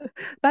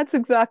 that's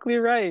exactly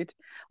right.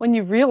 When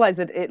you realize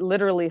it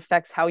literally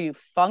affects how you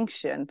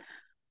function.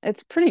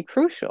 It's pretty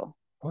crucial.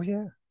 Oh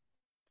yeah.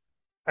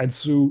 And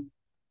so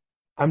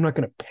I'm not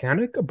going to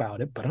panic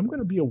about it, but I'm going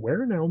to be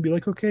aware now and be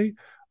like, okay,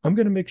 I'm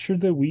going to make sure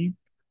that we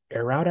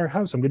air out our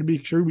house. I'm going to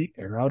make sure we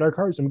air out our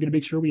cars. I'm going to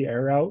make sure we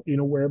air out,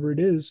 wherever it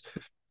is.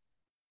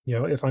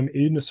 If I'm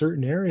in a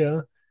certain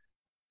area,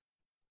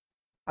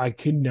 I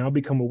can now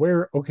become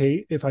aware,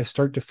 okay, if I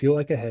start to feel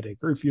like a headache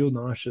or feel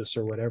nauseous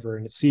or whatever,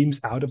 and it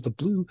seems out of the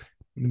blue,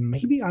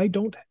 maybe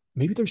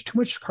there's too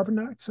much carbon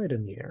dioxide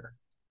in the air.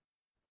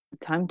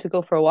 Time to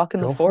go for a walk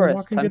in the Go for a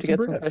walk forest. and Time get to some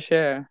get some breath. fresh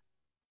air.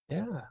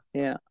 Yeah.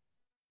 Yeah,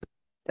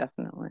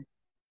 definitely.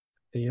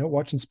 And,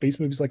 watching space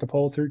movies like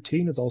Apollo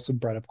 13 has also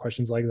brought up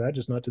questions like that,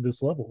 just not to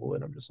this level.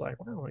 And I'm just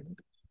like, wow,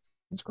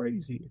 it's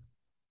crazy.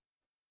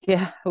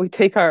 Yeah, we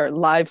take our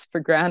lives for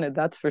granted,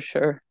 that's for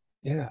sure.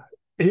 Yeah.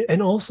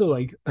 And also,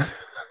 like,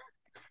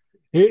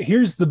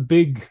 here's the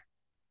big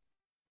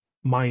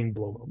mind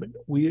blow moment.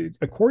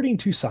 According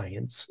to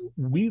science,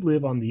 we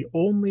live on the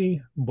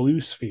only blue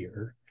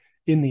sphere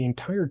in the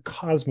entire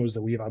cosmos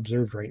that we have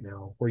observed right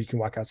now where you can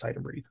walk outside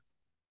and breathe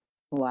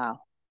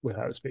Wow.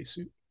 without a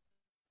spacesuit.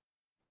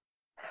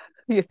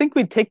 You think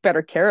we'd take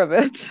better care of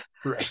it?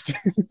 Right.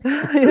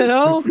 You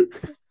know?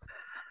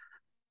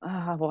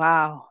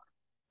 Wow.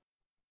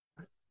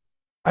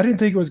 I didn't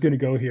think it was going to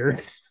go here.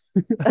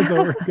 I thought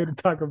we were going to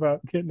talk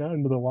about getting out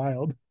into the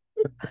wild.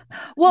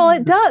 Well,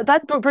 it does.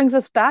 That brings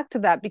us back to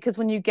that because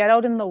when you get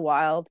out in the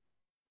wild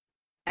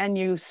and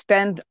you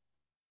spend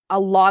a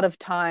lot of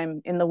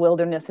time in the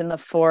wilderness, in the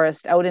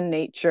forest, out in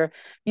nature,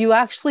 you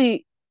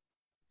actually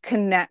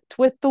connect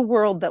with the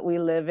world that we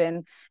live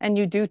in and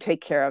you do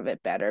take care of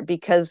it better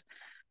because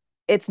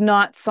it's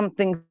not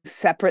something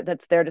separate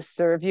that's there to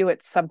serve you.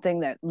 It's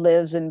something that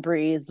lives and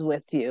breathes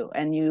with you.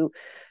 And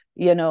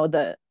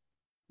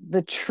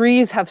the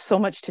trees have so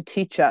much to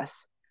teach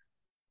us.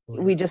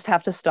 Oh, We yeah. just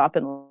have to stop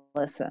and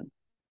listen.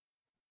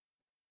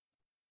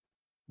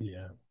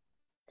 Yeah.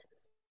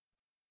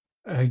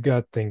 I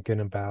got thinking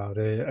about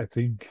it. I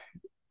think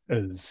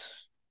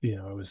as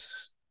I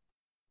was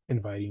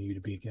inviting you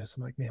to be a guest,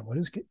 I'm like, man, what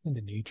has getting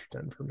into nature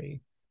done for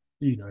me?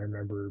 I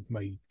remember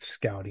my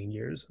scouting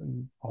years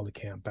and all the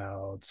camp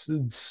outs.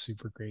 It's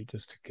super great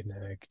just to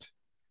connect.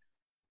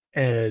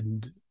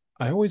 And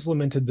I always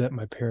lamented that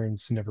my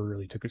parents never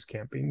really took us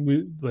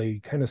camping. They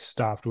kind of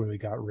stopped when we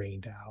got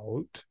rained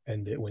out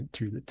and it went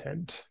through the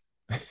tent.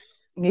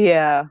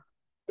 Yeah.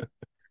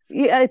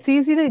 Yeah, it's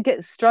easy to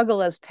get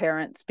struggle as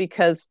parents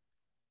because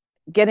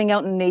getting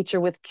out in nature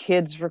with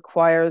kids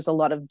requires a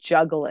lot of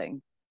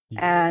juggling.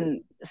 Yeah.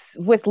 And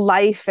with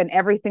life and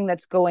everything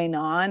that's going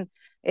on,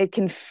 it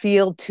can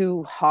feel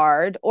too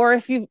hard. Or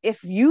if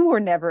you were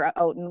never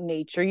out in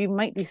nature, you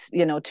might be,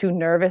 too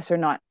nervous or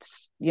not,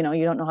 you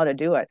don't know how to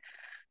do it.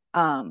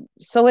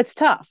 So it's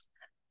tough,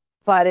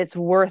 but it's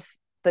worth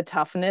the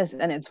toughness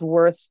and it's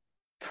worth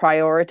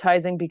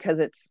prioritizing because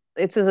it's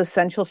as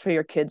essential for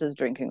your kids as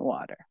drinking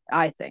water,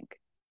 I think.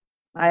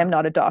 I am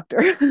not a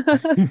doctor.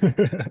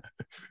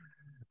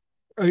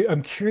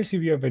 I'm curious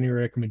if you have any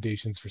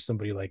recommendations for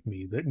somebody like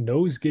me that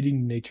knows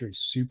getting nature is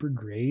super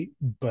great,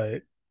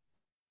 but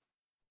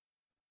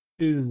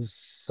is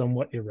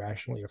somewhat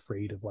irrationally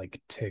afraid of like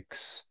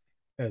ticks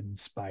and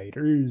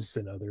spiders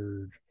and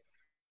other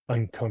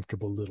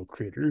uncomfortable little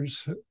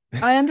critters.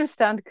 I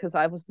understand because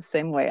I was the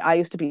same way. I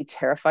used to be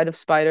terrified of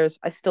spiders.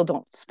 I still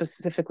don't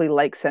specifically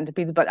like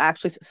centipedes, but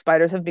actually,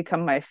 spiders have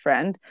become my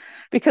friend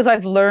because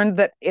I've learned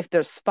that if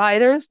there's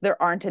spiders, there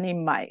aren't any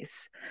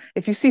mice.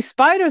 If you see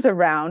spiders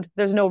around,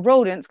 there's no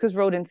rodents because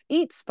rodents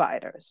eat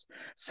spiders.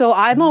 So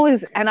I'm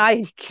always, and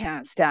I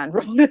can't stand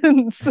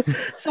rodents.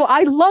 So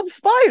I love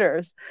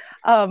spiders.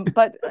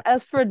 But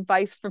as for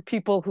advice for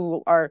people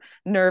who are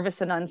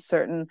nervous and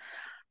uncertain,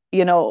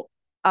 you know,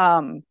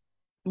 um,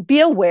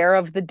 be aware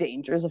of the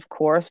dangers, of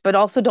course, but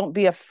also don't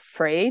be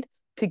afraid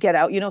to get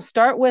out.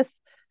 Start with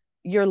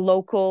your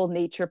local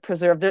nature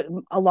preserve.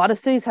 A lot of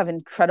cities have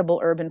incredible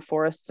urban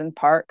forests and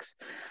parks.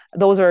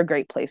 Those are a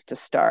great place to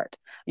start.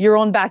 Your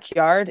own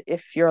backyard,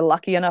 if you're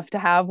lucky enough to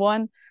have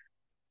one,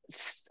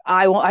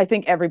 I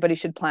think everybody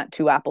should plant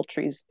 2 apple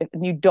trees.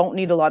 You don't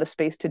need a lot of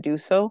space to do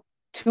so.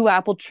 2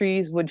 apple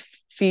trees would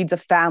feeds a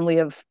family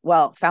of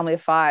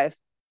 5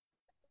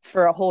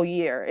 for a whole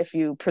year if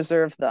you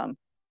preserve them,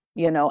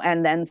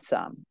 and then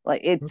some.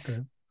 Like Okay.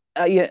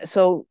 yeah.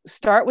 So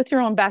start with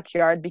your own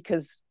backyard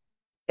because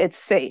it's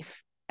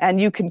safe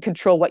and you can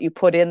control what you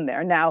put in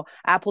there. Now,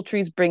 apple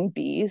trees bring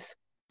bees,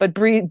 but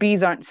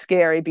bees aren't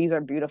scary. Bees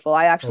are beautiful.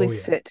 I actually Oh yeah.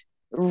 sit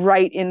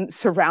right in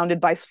surrounded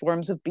by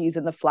swarms of bees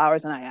in the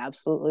flowers and I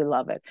absolutely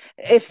love it.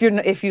 That's awesome.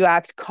 If you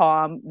act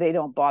calm, they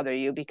don't bother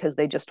you because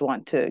they just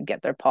want to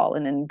get their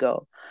pollen and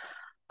go.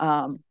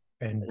 Um,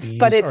 And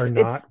but bees are it's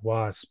not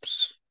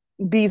wasps.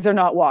 bees are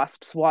not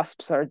wasps.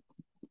 Wasps are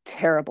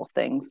terrible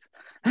things,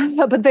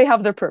 but they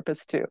have their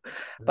purpose too.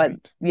 But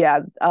Right.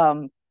 yeah,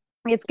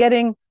 it's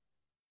getting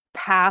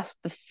past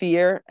the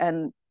fear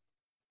and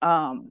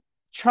um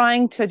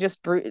trying to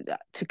just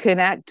to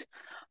connect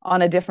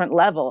on a different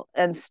level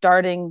and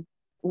start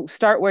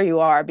where you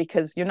are,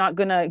 because you're not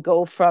going to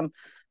go from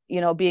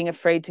being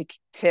afraid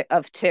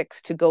of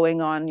ticks to going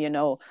on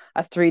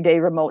a 3-day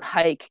remote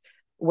hike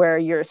where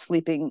you're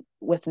sleeping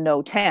with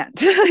no tent.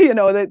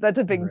 That's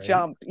a big Right.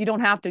 jump. You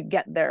don't have to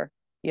get there,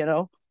 you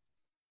know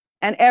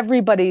and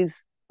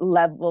everybody's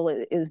level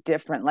is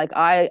different. Like,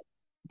 I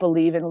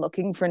believe in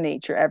looking for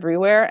nature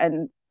everywhere.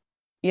 And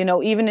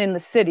even in the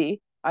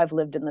city, I've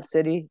lived in the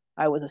city.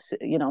 I was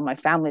my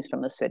family's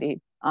from the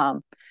city.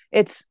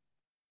 It's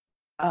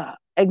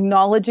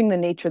acknowledging the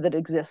nature that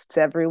exists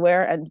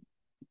everywhere and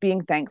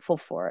being thankful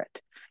for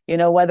it.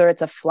 Whether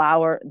it's the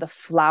flower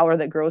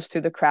that grows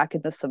through the crack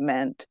in the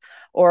cement,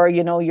 or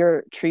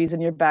your trees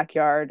in your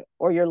backyard,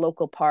 or your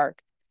local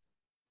park.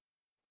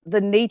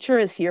 The nature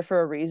is here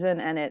for a reason,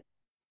 and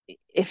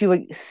if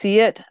you see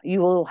it,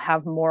 you will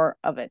have more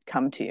of it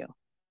come to you.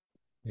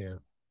 Yeah.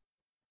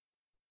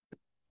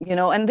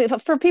 And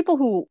for people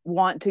who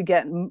want to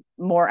get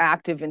more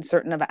active in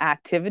certain of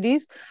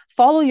activities,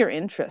 follow your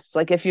interests.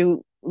 Like, if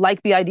you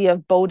like the idea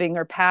of boating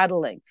or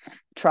paddling,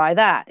 try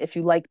that. If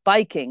you like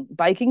biking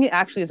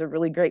actually is a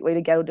really great way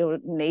to get out into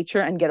nature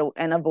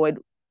and avoid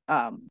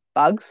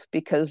bugs,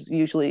 because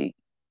usually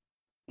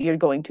you're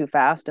going too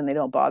fast and they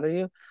don't bother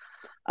you,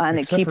 and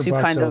it Except for keeps you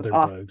Box kind of Elder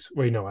off. bugs.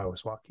 Wait, no, I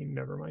was walking.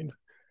 Never mind.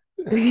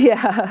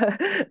 Yeah.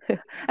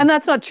 And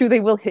that's not true.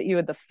 They will hit you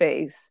in the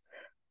face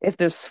if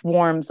there's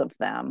swarms of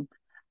them,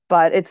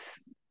 but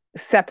it's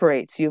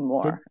separates you But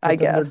more, I but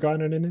then they're guess.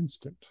 gone in an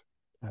instant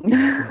after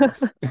knocking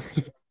off.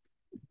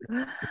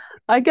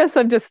 I guess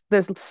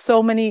there's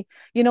so many,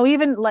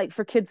 even like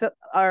for kids that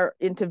are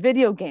into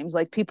video games,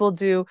 like people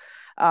do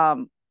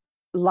um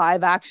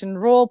live action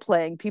role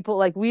playing. People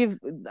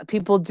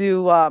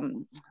do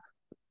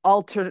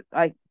alter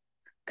like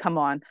come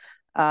on.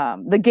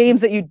 The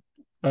games that you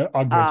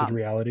Augmented um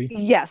reality.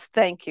 yes,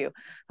 thank you.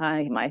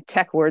 My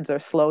tech words are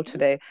slow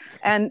today.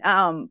 And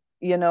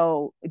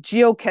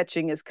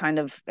geocaching is kind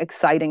of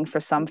exciting for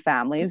some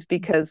families,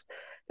 because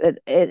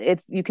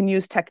it's you can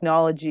use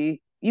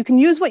technology, you can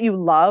use what you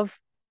love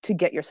to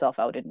get yourself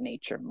out in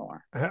nature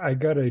more. I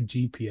got a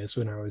GPS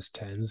when I was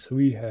 10, so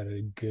we had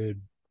a good,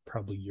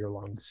 probably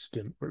year-long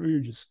stint where we were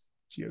just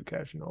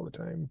geocaching all the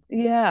time.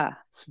 Yeah.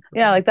 Super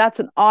Yeah, fun. like that's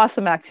an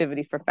awesome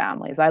activity for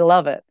families. I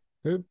love it.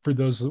 For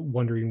those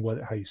wondering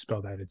how you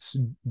spell that, it's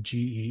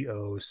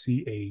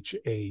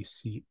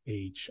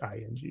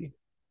GeoChaching,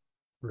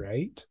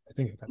 right? I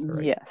think I got that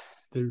right.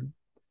 Yes. There,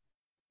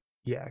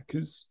 yeah,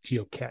 because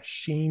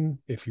geocaching,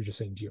 if you're just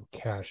saying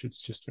geocache,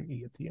 it's just an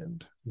E at the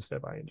end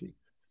instead of ing.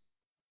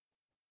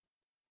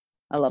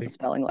 I love So a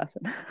spelling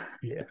lesson.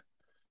 yeah,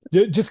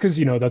 just because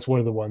that's one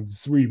of the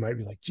ones where you might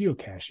be like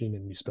geocaching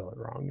and you spell it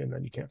wrong and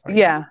then you can't find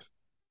Yeah, it.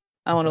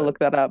 I want to But look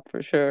that up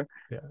for sure.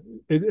 yeah,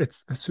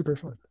 it's super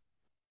fun.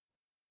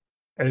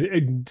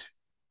 And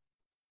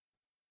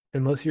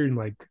unless you're in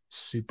like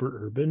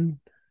super urban,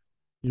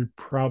 you're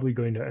probably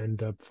going to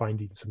end up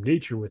finding some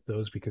nature with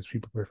those because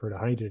people prefer to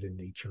hide it in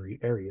nature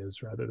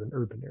areas rather than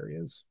urban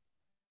areas.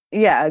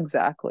 Yeah,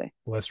 exactly.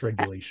 Less Yeah.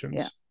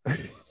 regulations.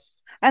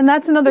 And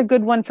that's another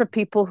good one for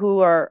people who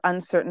are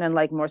uncertain and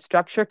like more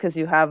structure, because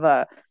you have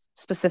a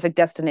specific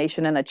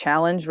destination and a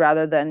challenge,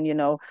 rather than,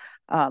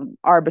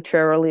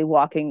 arbitrarily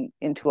walking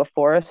into a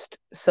forest.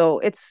 So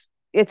it's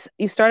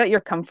you start at your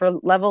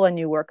comfort level and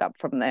you work up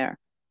from there.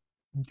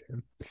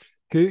 Okay.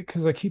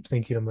 Because I keep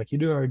thinking, I'm like,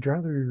 I'd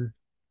rather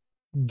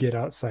get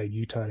outside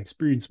Utah and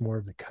experience more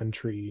of the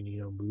country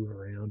and, move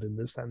around and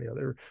this, that, and the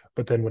other.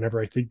 But then whenever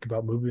I think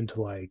about moving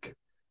to like,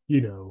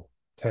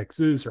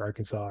 Texas or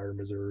Arkansas or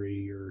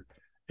Missouri or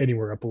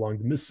anywhere up along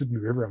the Mississippi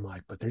River, I'm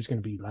like, but there's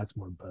going to be lots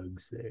more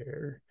bugs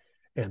there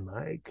and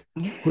like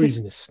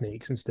poisonous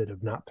snakes instead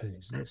of not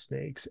poisonous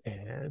snakes.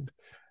 And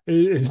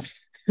it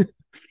is,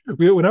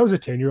 when I was a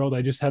 10-year-old,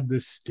 I just had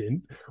this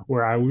stint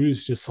where I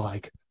was just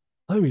like,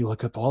 let me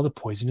look up all the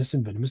poisonous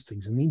and venomous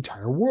things in the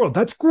entire world.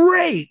 That's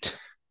great.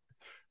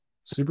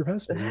 Super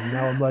fascinating. And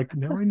now I'm like,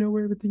 now I know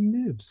where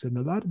everything lives, and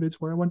a lot of it's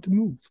where I want to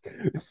move.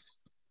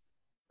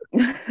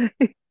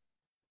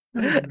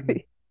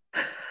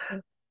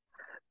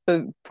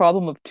 The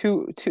problem of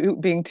too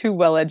being too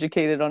well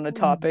educated on a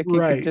topic, you could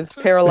Right. just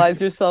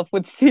paralyze yourself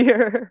with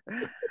fear.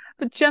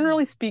 But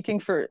generally speaking,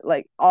 for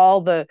like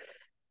all the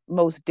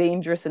most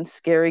dangerous and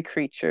scary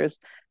creatures,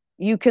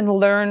 you can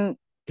learn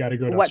Got to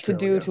go to what to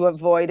do Australia. to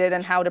avoid it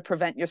and how to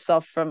prevent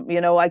yourself from,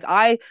 like,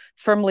 I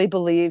firmly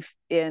believe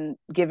in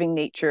giving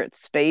nature its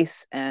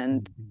space,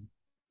 and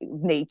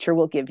Mhm. nature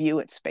will give you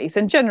its space.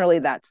 And generally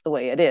that's the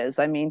way it is.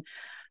 I mean,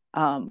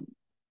 um,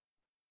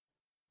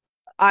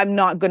 I'm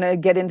not going to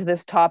get into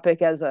this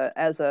topic as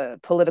a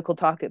political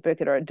topic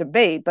or a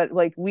debate, but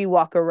like, we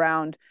walk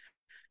around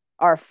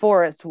our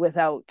forest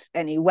without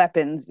any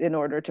weapons in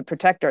order to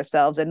protect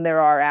ourselves, and there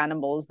are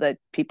animals that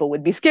people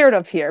would be scared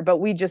of here, but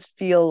we just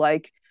feel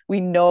like we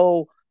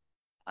know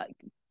uh,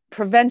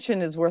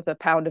 prevention is worth a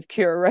pound of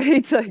cure,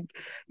 right? Like,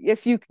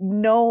 if you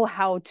know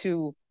how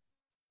to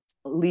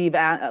leave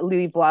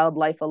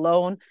wildlife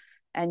alone,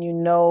 and you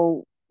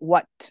know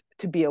what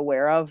to be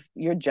aware of,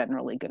 you're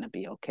generally going to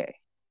be okay.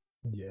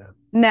 Yeah.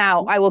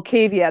 Now, I will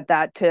caveat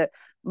that to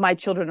my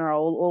children are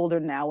older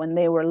now. When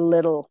they were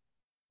little,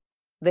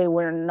 they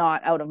were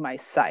not out of my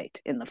sight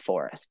in the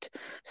forest.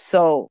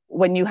 So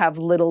when you have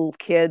little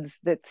kids,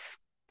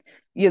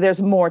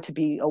 there's more to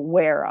be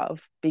aware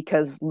of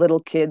because little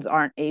kids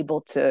aren't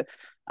able to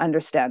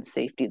understand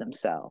safety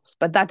themselves.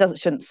 But that doesn't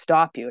shouldn't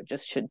stop you. It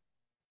just should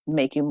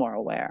make you more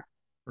aware.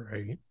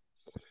 Right.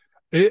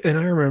 And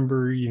I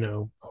remember,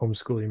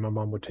 homeschooling, my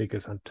mom would take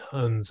us on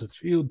tons of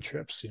field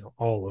trips,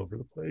 all over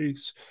the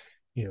place.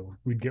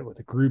 We'd get with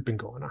a group and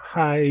go on a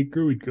hike,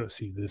 or we'd go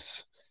see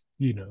this,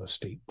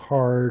 state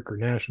park or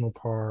national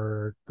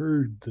park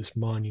or this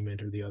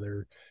monument or the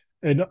other.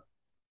 And,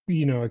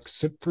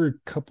 except for a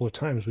couple of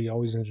times, we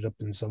always ended up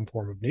in some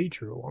form of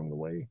nature along the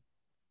way.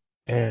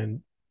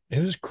 And it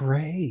was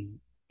great.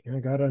 I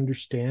got to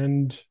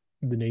understand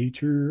the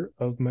nature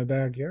of my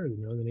backyard,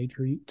 the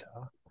nature of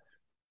Utah.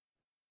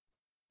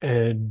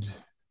 And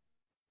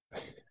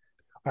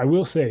I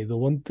will say the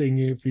one thing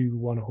if you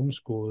want to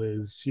homeschool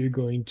is you're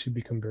going to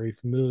become very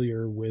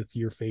familiar with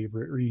your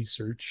favorite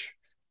research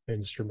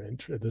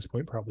instrument. At this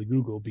point, probably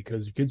Google,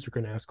 because your kids are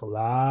going to ask a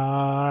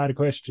lot of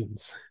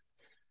questions.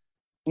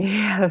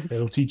 Yes.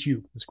 It'll teach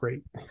you. It's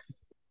great.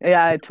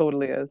 Yeah, it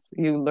totally is.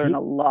 You learn Yep.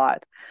 a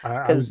lot I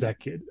was because that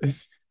kid.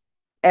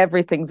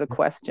 everything's a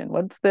question.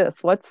 What's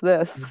this? What's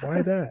this?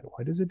 Why that?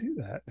 Why does it do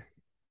that?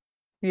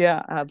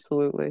 Yeah,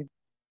 absolutely.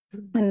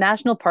 And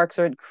national parks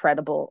are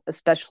incredible,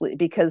 especially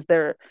because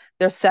they're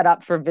set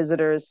up for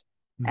visitors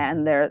and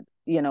Mhm.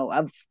 they're,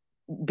 of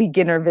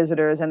beginner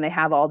visitors, and they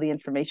have all the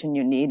information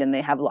you need, and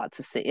they have lots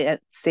of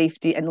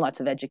safety and lots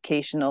of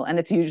educational, and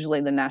it's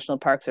usually the national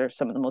parks are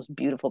some of the most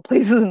beautiful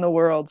places in the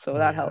world, so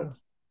that Yeah.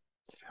 helps.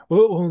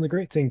 Well, and the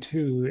great thing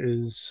too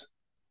is,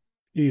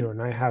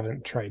 and I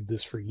haven't tried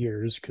this for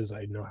years because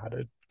I know how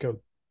to go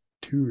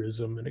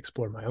tourism and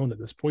explore my own at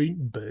this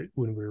point. But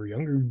when we were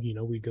younger,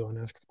 we go and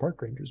ask the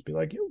park rangers, be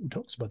like, "Yo,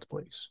 tell us about the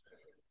place."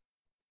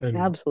 And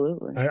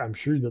Absolutely. I'm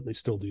sure that they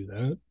still do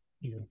that.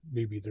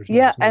 Maybe there's not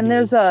Yeah, as and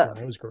many as when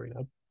I was growing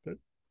up, but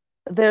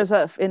there's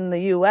a in the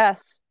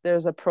US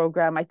there's a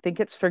program, I think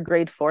it's for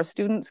grade 4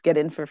 students get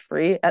in for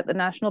free at the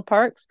national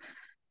parks,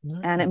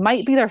 and it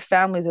might nice. be their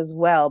families as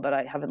well, but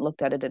I haven't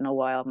looked at it in a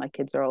while. My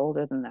kids are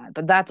older than that,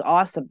 but that's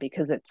awesome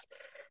because it's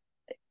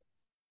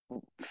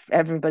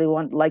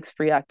likes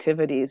free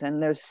activities,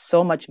 and there's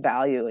so much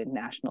value in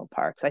national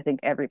parks. I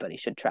think everybody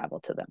should travel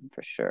to them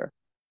for sure.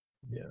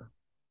 Yeah.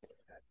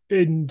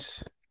 And,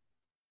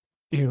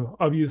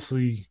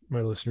 obviously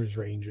my listeners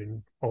range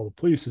in all the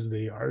places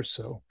they are.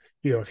 So,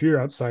 if you're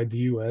outside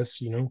the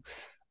US,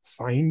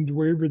 find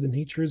wherever the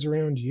nature is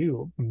around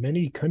you.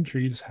 Many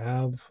countries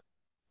have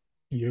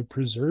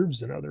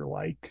preserves and other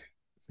like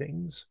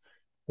things,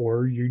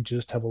 or you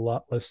just have a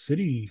lot less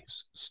city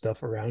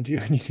stuff around you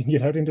and you can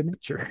get out into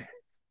nature.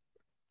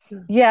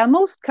 Yeah,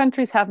 most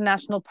countries have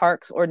national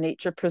parks or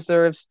nature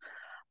preserves.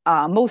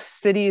 Most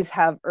cities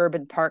have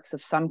urban parks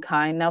of some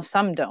kind. Now,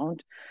 some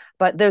don't,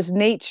 but there's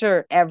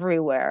nature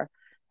everywhere.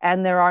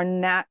 And there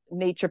are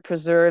nature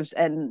preserves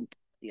and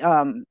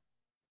um,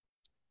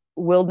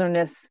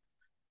 wilderness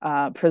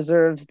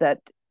preserves that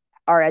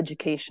are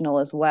educational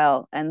as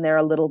well. And they're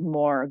a little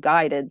more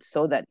guided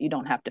so that you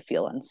don't have to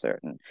feel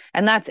uncertain.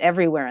 And that's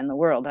everywhere in the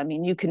world. I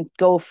mean, you can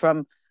go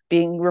from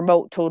being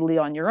remote totally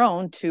on your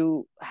own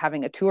to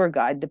having a tour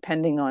guide,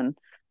 depending on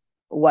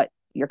what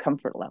your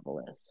comfort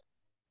level is.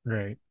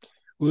 Right.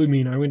 Well, I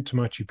mean, I went to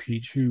Machu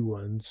Picchu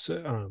once.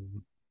 I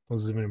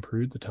was living in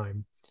Peru at the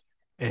time,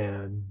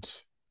 and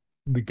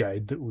the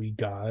guide that we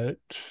got,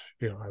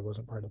 I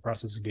wasn't part of the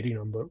process of getting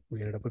them, but we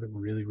ended up with a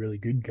really, really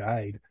good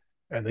guide.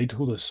 And they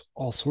told us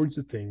all sorts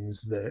of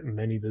things that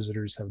many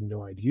visitors have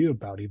no idea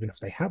about, even if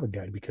they have a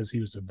guide, because he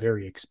was a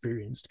very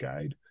experienced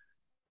guide.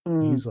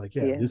 Mm, He's like,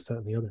 yeah, yeah. this, that,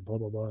 and the other, blah,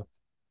 blah, blah.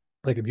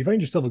 Like, if you find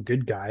yourself a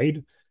good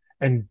guide,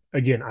 and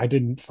again, I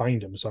didn't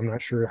find him, so I'm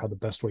not sure how the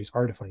best ways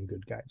are to find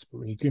good guides, but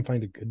when you can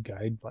find a good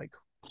guide, like,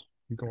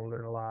 you're going to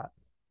learn a lot.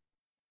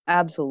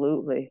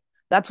 Absolutely.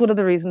 That's one of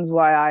the reasons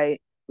why I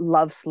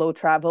love slow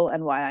travel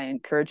and why I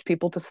encourage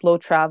people to slow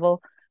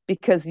travel,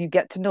 because you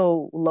get to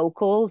know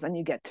locals, and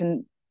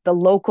the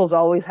locals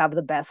always have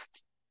the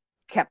best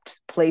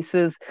kept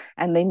places,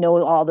 and they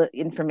know all the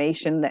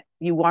information that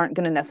you aren't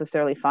going to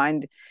necessarily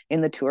find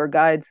in the tour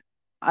guides.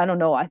 I don't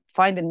know. I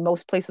find in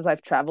most places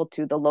I've traveled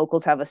to, the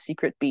locals have a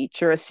secret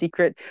beach or a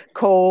secret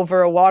cove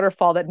or a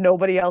waterfall that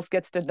nobody else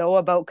gets to know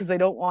about because they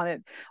don't want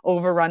it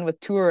overrun with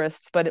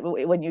tourists. But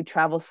when you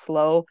travel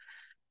slow,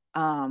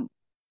 um,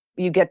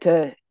 you get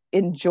to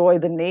enjoy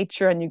the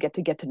nature, and you get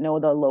to know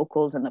the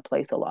locals and the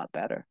place a lot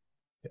better.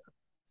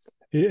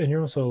 Yeah. And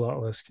you're also a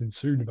lot less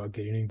concerned about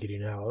getting in,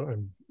 getting out,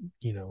 and,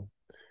 you know,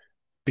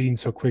 being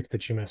so quick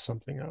that you mess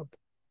something up.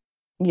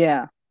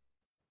 Yeah,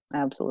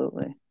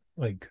 absolutely.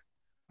 Like,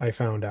 I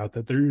found out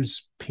that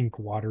there's pink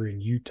water in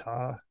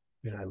Utah,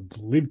 and I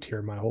lived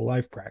here my whole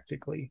life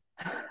practically.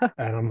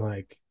 And I'm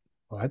like,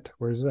 what?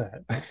 Where's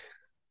that?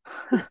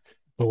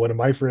 But one of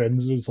my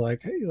friends was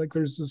like, "Hey, like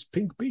there's this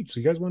pink beach.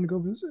 You guys want to go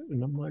visit?"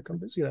 And I'm like, "I'm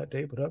busy that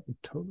day, but I can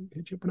totally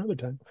hit you up another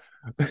time."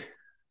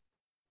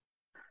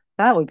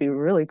 That would be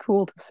really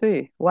cool to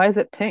see. Why is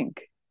it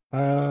pink?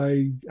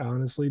 I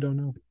honestly don't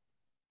know.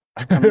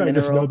 Some I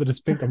just know mineral. that it's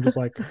pink. I'm just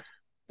like,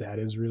 that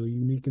is really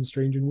unique and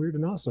strange and weird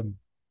and awesome.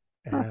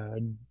 Huh.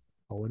 And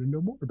I want to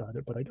know more about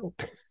it, but I don't.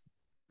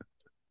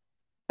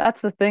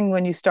 That's the thing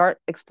when you start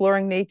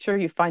exploring nature,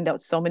 you find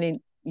out so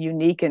many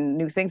unique and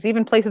new things.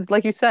 Even places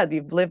like you said,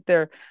 you've lived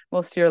there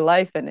most of your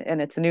life and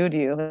it's new to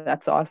you.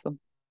 That's awesome.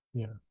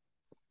 Yeah.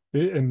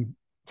 And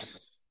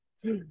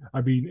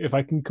I mean, if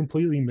I can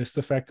completely miss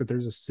the fact that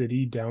there's a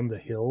city down the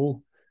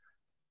hill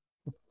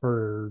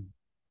for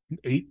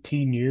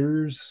 18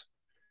 years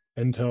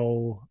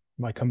until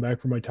I come back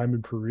from my time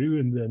in Peru,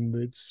 and then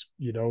it's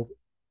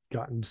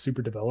gotten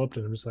super developed,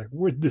 and I'm just like,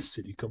 where'd this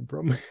city come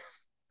from?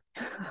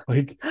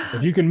 Like,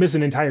 if you can miss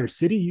an entire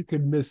city, you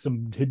could miss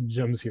some hidden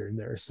gems here and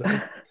there. So,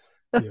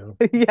 you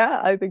know, Yeah,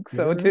 I think get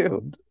so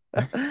too.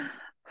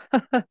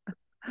 around.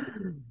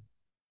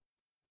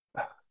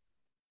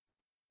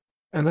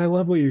 And I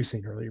love what you were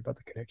saying earlier about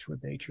the connection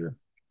with nature.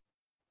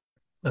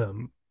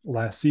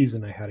 Last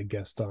season, I had a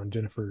guest on,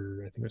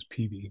 Jennifer, I think it was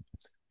Peavy.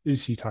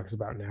 She talks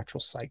about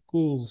natural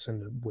cycles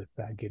and with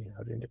that getting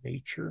out into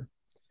nature.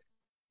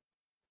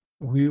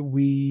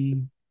 We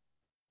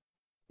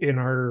in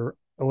our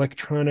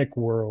electronic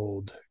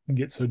world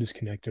get so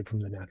disconnected from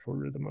the natural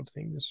rhythm of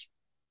things.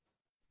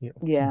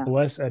 Yeah.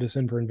 Bless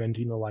Edison for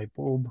inventing the light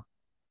bulb,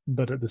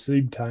 but at the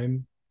same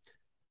time,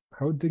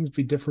 how would things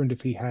be different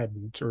if he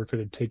hadn't, or if it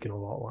had taken a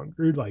lot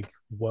longer? Like,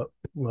 what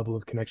level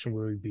of connection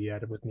would we be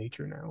at with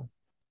nature now?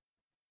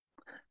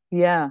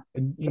 Yeah.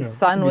 And The that can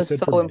sun be was said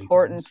for so many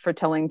important things. for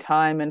telling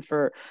time and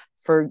for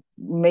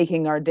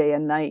making our day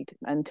and night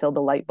until the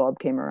light bulb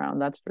came around.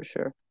 That's for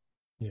sure.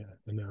 Yeah,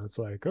 and now it's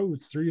like, oh,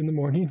 it's 3 in the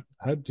morning.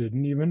 I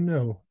didn't even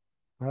know.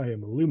 I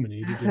am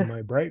illuminated in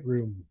my bright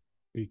room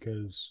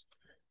because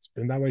it's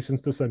been that way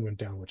since the sun went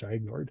down, which I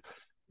ignored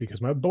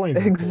because my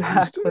blinds are closed.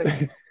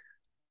 Exactly.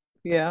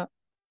 Yeah.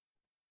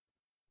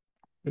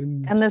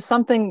 And And there's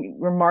something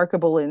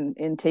remarkable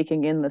in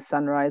taking in the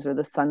sunrise or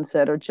the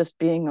sunset or just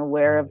being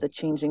aware oh of the yeah,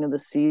 changing of the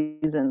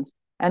seasons.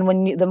 And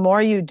the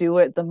more you do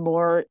it, the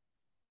more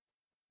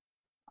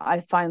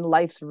I find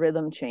life's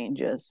rhythm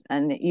changes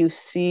and you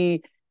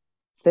see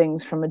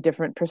things from a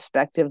different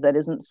perspective that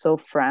isn't so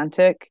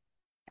frantic.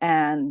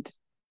 And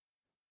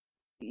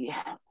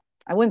yeah,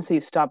 I wouldn't say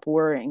you stop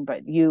worrying,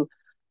 but you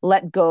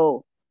let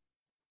go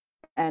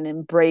and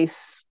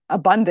embrace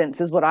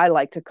abundance, is what I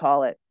like to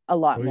call it, a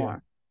lot oh yeah.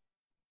 more.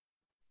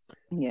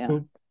 Yeah,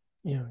 Well,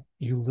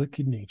 you look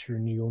at nature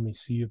and you only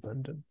see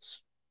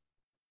abundance.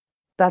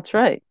 that's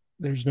right.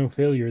 There's no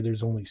failure.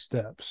 There's only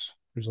steps.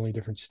 There's only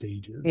different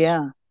stages.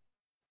 Yeah.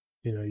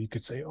 You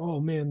could say, "Oh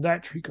man,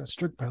 that tree got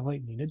struck by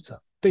lightning. It's a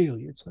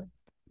failure." It's like,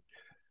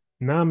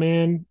 nah,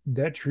 man,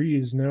 that tree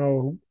is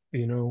now,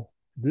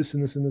 this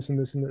and this and this and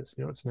this and this.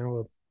 It's now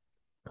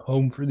a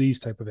home for these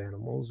type of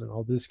animals, and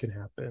all this can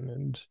happen.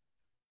 And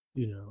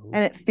you know,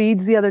 And it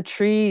feeds the other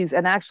trees.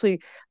 And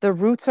actually, the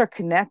roots are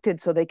connected.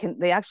 So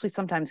they actually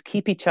sometimes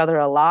keep each other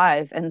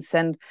alive and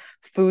send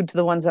food to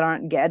the ones that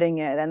aren't getting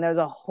it. And there's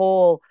a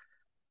whole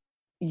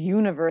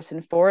universe in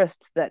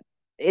forests that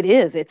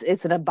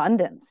it's an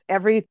abundance.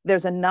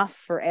 There's enough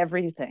for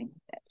everything,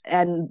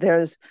 and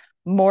there's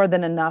more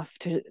than enough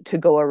to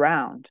go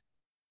around.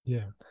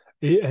 yeah,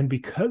 and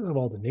because of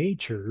all the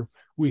nature,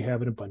 we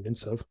have an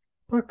abundance of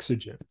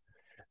oxygen.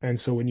 And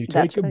so when you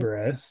take That's a right.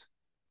 breath,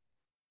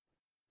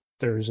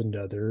 there's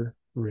another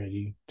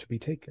ready to be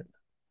taken.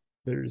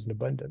 There's an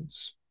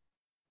abundance.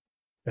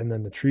 And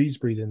then the trees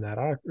breathe in that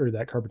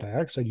carbon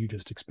dioxide you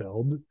just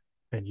expelled,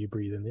 and you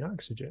breathe in the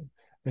oxygen.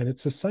 And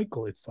it's a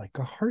cycle. It's like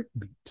a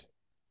heartbeat.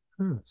 It's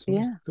almost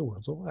Yeah, like the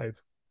world's alive.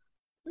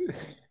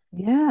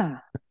 yeah,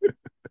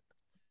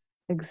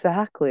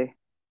 exactly.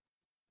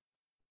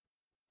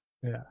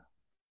 Yeah.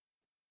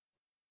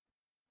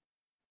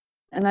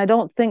 And I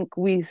don't think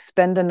we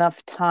spend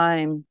enough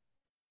time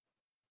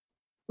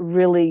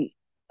really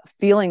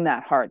feeling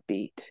that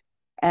heartbeat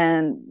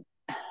and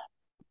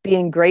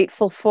being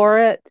grateful for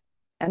it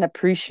and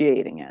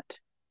appreciating it.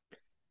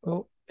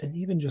 Well, and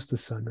even just the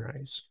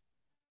sunrise,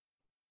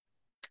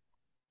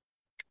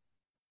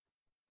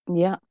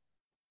 Yeah.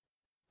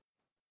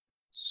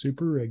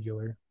 super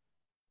regular.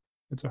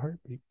 It's a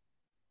heartbeat.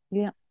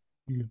 Yeah.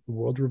 The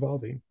world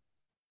revolving.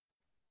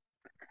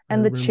 I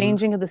And the remember.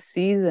 changing of the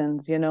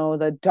seasons,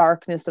 the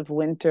darkness of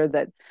winter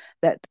that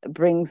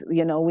brings,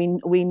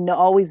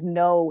 always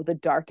know the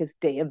darkest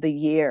day of the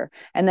year,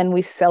 and then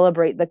we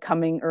celebrate the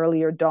coming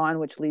earlier dawn,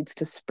 which leads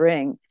to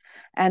spring,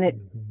 and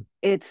Mhm.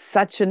 it's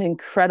such an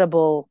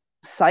incredible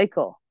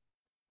cycle.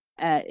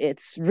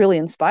 It's really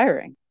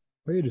inspiring.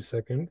 Wait a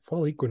second.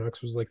 Fall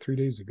equinox was like 3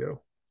 days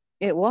ago.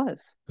 It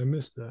was. I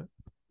missed that.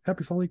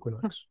 Happy fall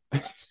equinox.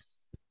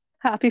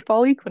 Happy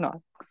fall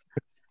equinox.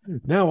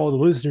 Now all the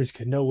listeners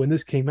can know when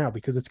this came out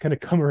because it's going to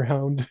come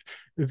around.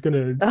 It's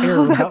going to air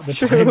Oh, about that's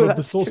the time true. of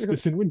the That's true.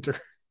 solstice in winter.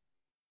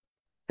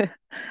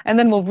 And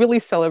then we'll really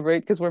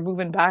celebrate because we're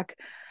moving back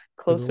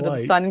To the closer to the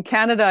light. sun. In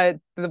Canada,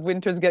 the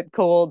winters get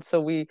cold,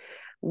 so we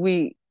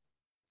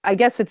I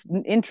guess it's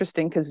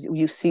interesting because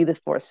you see the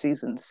four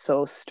seasons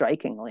so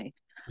strikingly.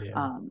 Yeah.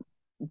 Um,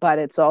 but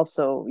it's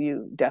also,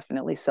 you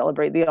definitely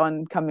celebrate the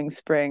oncoming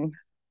spring.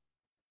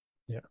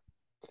 Yeah.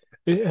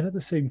 And at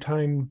the same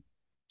time,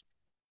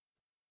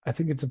 I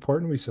think it's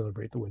important we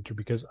celebrate the winter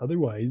because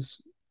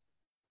otherwise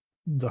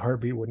the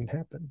heartbeat wouldn't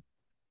happen.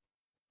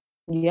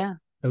 Yeah,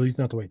 At least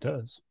not the way it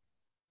does.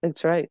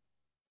 that's right.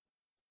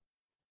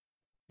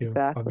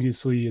 Exactly.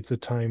 Obviously it's a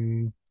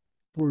time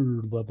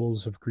for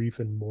levels of grief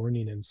and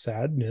mourning and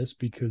sadness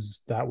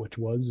because that which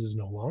was is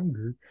no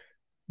longer.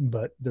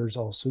 But there's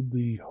also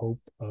the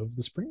hope of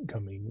the spring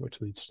coming,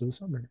 which leads to the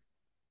summer.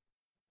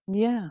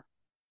 Yeah.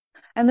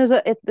 And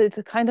it's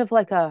a kind of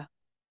like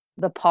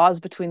the pause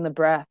between the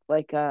breath,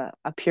 like a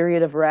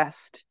period of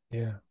rest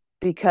Yeah.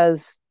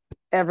 because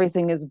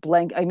everything is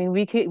blank. I mean,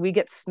 we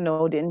get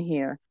snowed in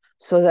here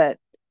so that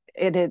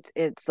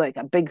it's like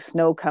a big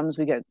snow comes,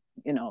 we get,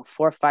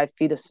 4 or 5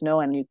 feet of snow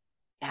and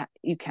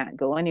you can't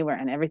go anywhere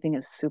and everything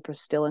is super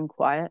still and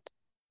quiet.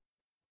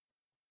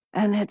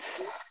 And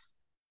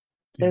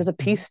Yeah. there's a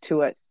peace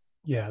to it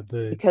Yeah.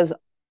 The because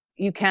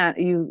you can't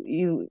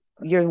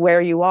you're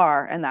where you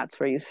are and that's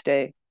where you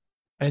stay.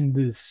 and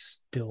the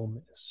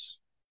stillness.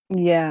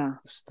 Yeah.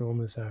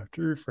 Stillness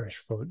after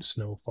fresh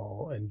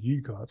snowfall, and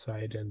you go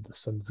outside and the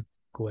sun's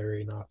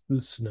glaring off the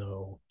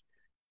snow,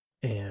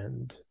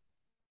 and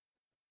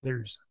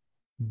there's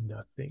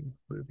nothing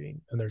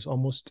moving, and there's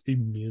almost a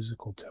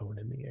musical tone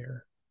in the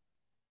air.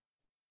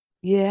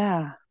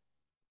 Yeah.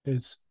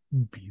 It's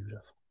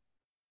beautiful.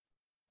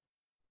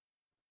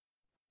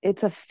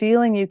 It's a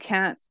feeling you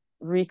can't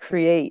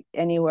recreate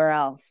anywhere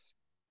else.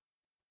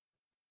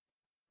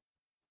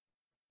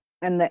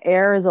 And the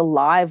air is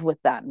alive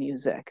with that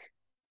music.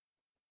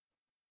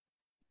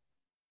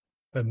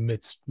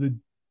 Amidst the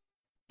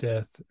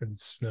death and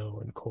snow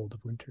and cold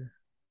of winter,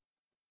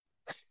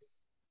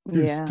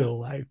 there's Yeah, still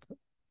life.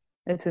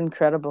 it's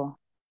incredible.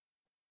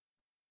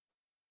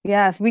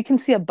 Yeah, if we can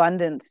see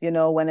abundance,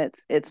 when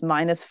it's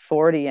minus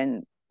 40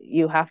 and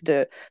you have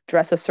to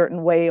dress a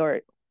certain way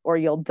or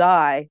you'll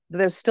die,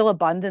 there's still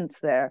abundance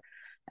there.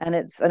 And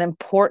it's an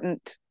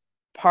important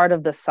part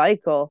of the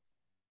cycle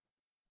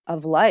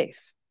of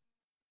life.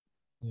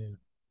 Yeah.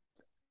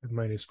 At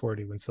minus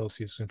 40 when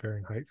Celsius and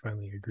Fahrenheit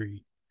finally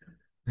agree.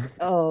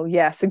 Oh,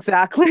 yes,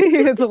 exactly.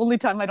 It's the only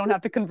time I don't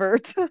have to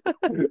convert.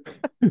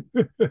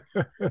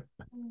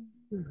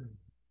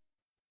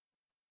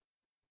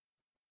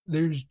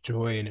 There's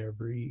joy in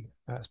every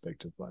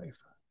aspect of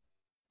life.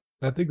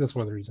 I think that's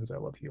one of the reasons I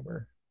love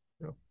humor.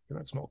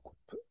 That small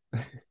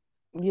quip.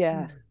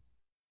 Yes,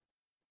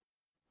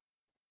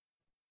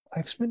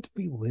 Life's meant to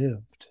be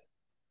lived.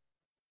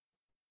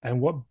 And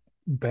what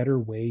better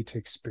way to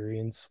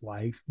experience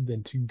life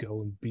than to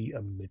go and be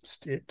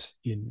amidst it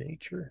in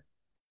nature?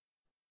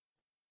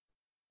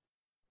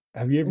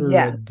 Have you ever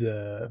yeah, read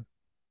the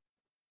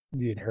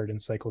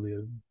Inheritance Cycle,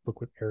 the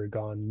book with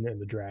Aragon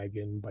and the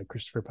Dragon by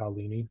Christopher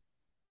Paolini?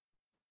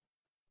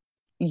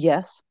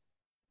 yes.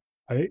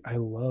 I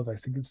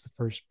think it's the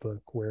first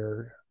book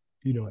where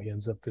he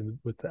ends up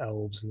with the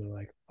elves and they're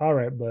like, all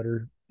right,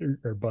 Butter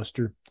or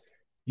Buster,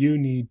 you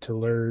need to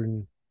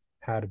learn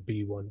how to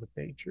be one with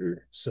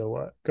nature.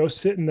 So go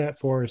sit in that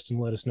forest and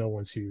let us know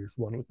once you're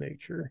one with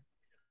nature.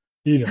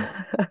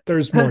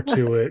 There's more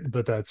to it,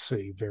 but that's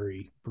a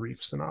very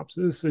brief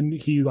synopsis. And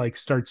he like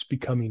starts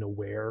becoming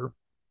aware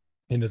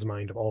in his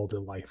mind of all the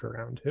life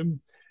around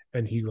him.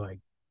 And he like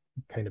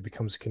kind of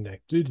becomes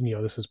connected.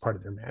 And this is part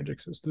of their magic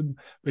system,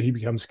 but he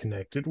becomes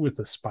connected with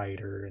a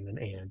spider and an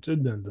ant,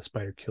 and then the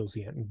spider kills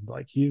the ant. And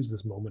like he has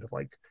this moment of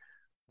like,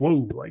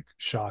 whoa, like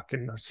shock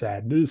and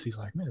sadness. He's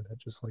like, man, that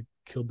just like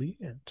killed the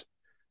ant.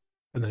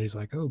 And then he's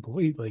like, oh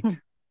boy, like,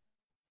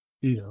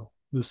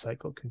 the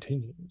cycle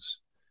continues.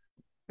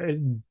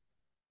 And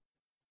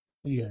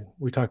yeah,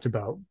 we talked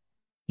about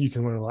you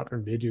can learn a lot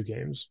from video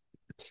games.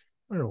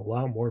 I learn a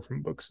lot more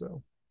from books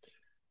though.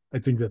 I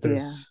think that Yeah,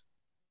 there's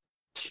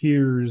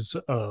tiers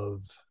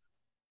of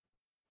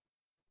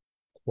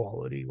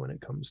quality when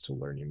it comes to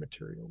learning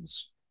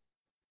materials.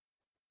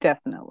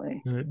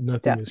 definitely.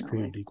 Nothing is Definitely.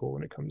 created equal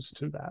when it comes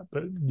to that,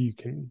 but you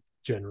can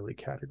generally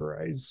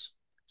categorize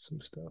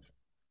some stuff.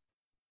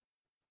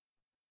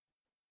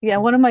 Yeah,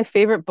 one of my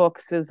favorite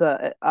books is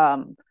I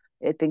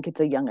think it's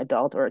a young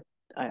adult or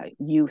a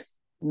youth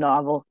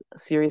novel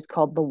series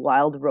called The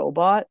Wild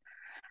Robot.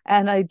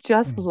 And I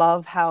just Mm.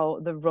 love how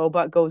the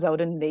robot goes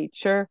out in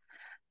nature,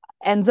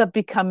 ends up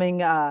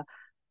becoming a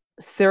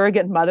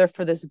surrogate mother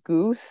for this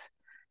goose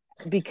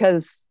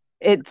because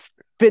it's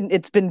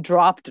been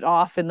dropped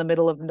off in the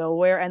middle of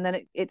nowhere, and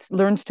then it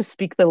learns to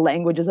speak the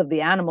languages of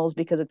the animals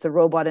because it's a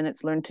robot and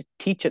it's learned to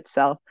teach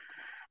itself.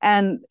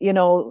 And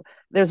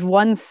there's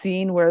one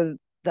scene where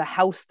the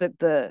house that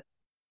the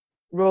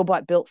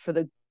robot built for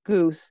the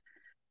goose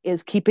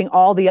is keeping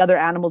all the other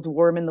animals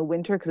warm in the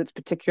winter because it's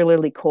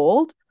particularly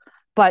cold.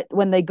 But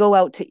when they go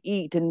out to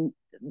eat and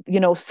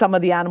some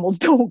of the animals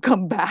don't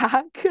come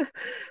back.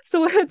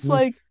 So it's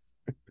like,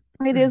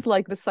 it is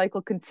like the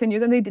cycle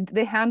continues, and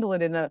they handle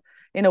it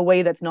in a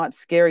way that's not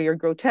scary or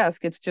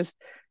grotesque. It's just,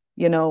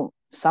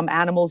 some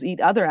animals eat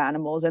other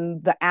animals,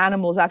 and the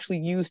animals actually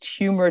used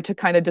humor to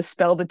kind of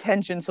dispel the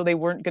tension, so they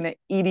weren't going to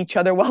eat each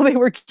other while they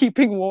were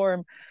keeping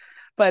warm.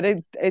 But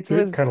it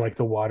was kind of like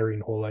the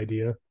watering hole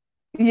idea.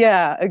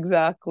 Yeah,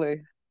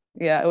 exactly.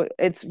 Yeah,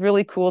 it's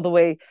really cool the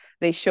way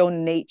they show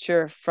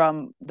nature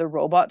from the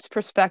robot's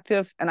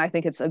perspective, and I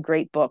think it's a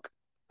great book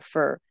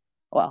for,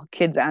 well,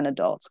 kids and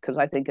adults, because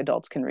I think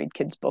adults can read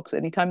kids' books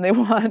anytime they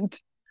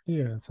want.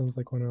 Yeah, it sounds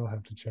like one I'll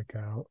have to check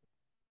out.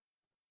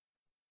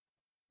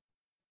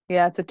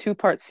 Yeah, it's a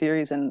 2-part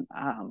series, and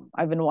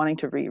I've been wanting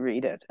to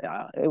reread it.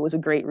 It was a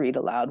great read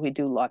aloud. We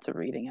do lots of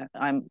reading.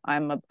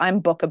 I'm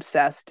book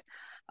obsessed.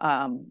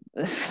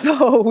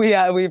 So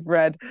yeah, we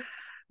read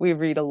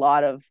a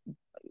lot of.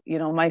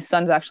 My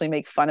sons actually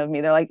make fun of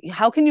me. They're like,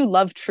 "How can you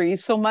love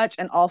trees so much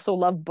and also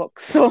love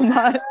books so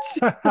much?"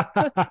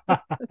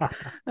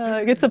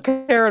 It's a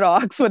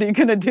paradox. What are you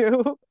gonna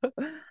do?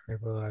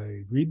 Well,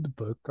 I read the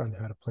book on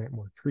how to plant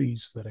more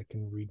trees so that I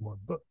can read more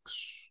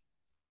books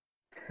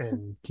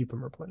and keep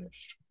them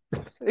replenished.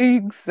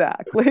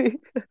 Exactly.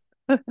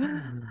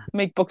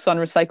 Make books on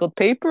recycled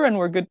paper and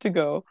we're good to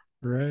go.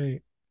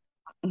 Right.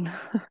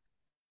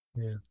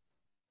 Yeah.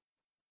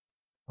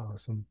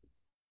 Awesome.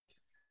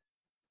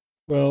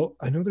 Well,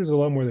 I know there's a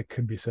lot more that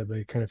could be said, but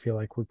I kind of feel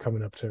like we're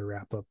coming up to a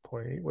wrap up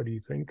point. What do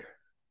you think?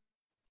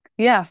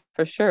 Yeah,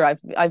 for sure.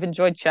 I've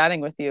enjoyed chatting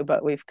with you,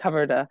 but we've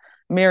covered a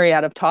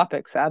myriad of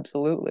topics.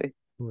 Absolutely.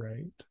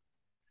 Right.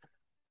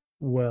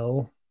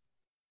 Well,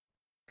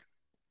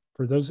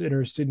 for those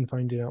interested in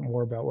finding out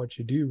more about what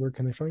you do, where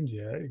can they find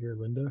you at here,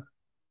 Linda?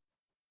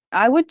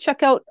 I would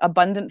check out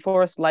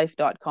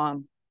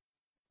abundantforestlife.com,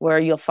 where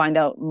you'll find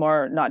out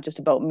more, not just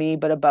about me,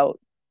 but about,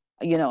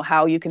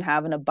 how you can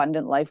have an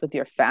abundant life with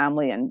your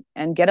family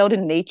and get out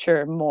in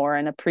nature more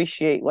and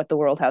appreciate what the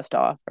world has to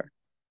offer.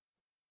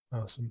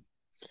 Awesome.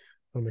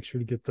 I'll make sure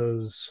to get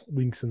those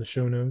links in the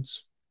show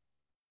notes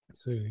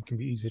so it can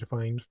be easy to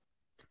find.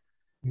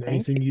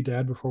 Anything you'd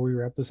add before we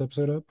wrap this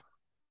episode up?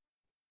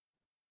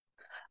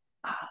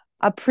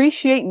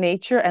 Appreciate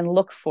nature and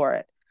look for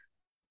it.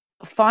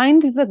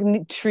 Find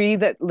the tree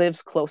that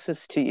lives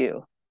closest to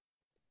you.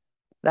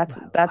 That's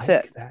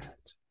it.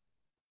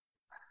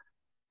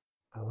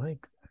 I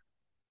like that.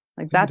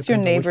 Like, that's your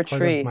neighbor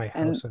tree. Of my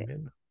house I'm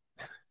in.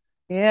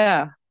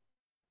 Yeah.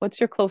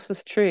 What's your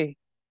closest tree?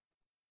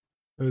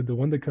 The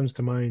one that comes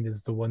to mind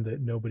is the one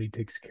that nobody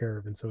takes care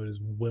of, and so it is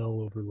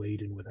well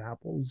overladen with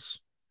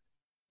apples.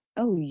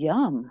 Oh,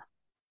 yum.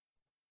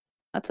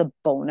 That's a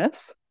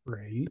bonus.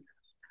 Right.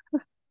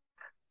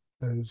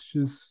 It's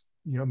just,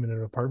 I'm in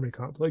an apartment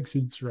complex.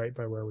 It's right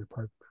by where we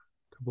park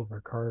a couple of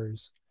our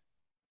cars.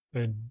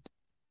 And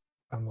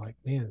I'm like,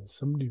 man,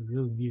 somebody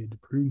really needed to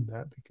prune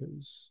that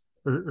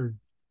or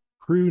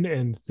prune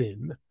and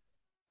thin,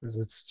 because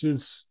it's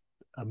just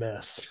a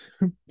mess.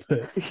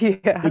 But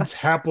yeah, it's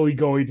happily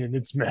going in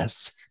its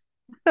mess.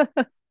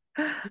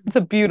 It's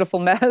a beautiful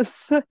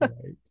mess.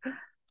 Right.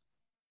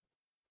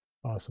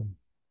 Awesome.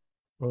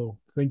 Well,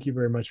 thank you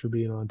very much for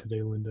being on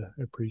today, Linda.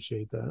 I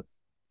appreciate that.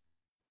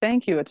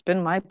 Thank you. It's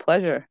been my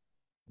pleasure.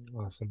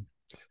 Awesome.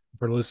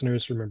 For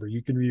listeners, remember,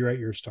 you can rewrite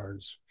your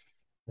stars.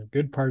 A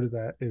good part of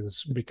that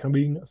is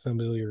becoming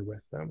familiar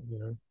with them.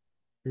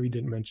 We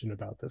didn't mention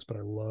about this, but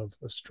I love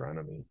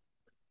astronomy.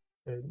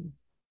 And,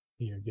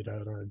 get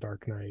out on a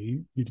dark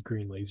night, get a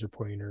green laser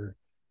pointer,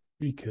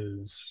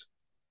 because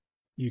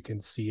you can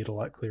see it a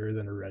lot clearer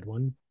than a red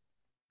one.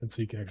 And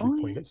so you can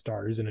actually point at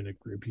stars, and in a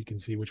group, you can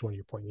see which one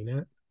you're pointing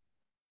at.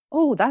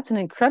 Oh, that's an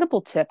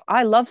incredible tip.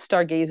 I love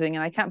stargazing,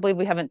 and I can't believe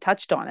we haven't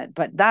touched on it,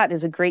 but that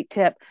is a great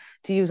tip,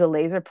 to use a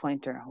laser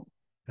pointer.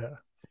 Yeah.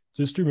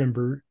 Just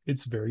remember,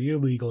 it's very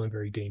illegal and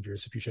very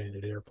dangerous if you're shooting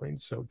at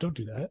airplanes. So don't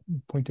do that.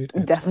 Point it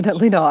at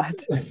Definitely not.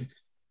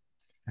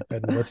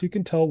 And unless you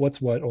can tell what's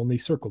what, only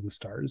circle the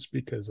stars,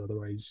 because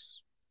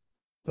otherwise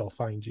they'll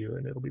find you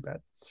and it'll be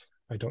bad.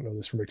 I don't know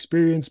this from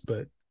experience,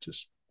 but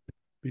just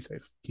be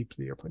safe. Keep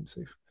the airplane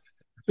safe.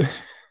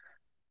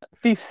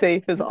 Be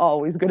safe is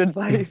always good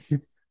advice.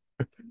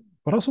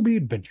 But also be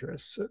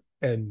adventurous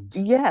and,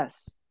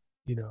 yes,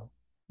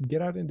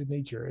 get out into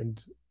nature.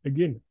 And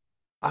again,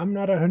 I'm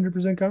not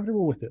 100%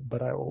 comfortable with it,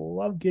 but I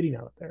love getting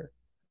out there.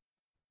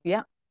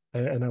 Yeah.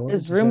 And I love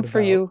there's room for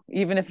you,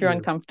 even if you're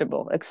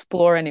uncomfortable.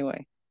 Explore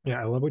anyway.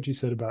 Yeah, I love what you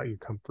said about your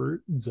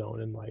comfort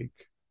zone and like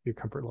your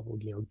comfort level.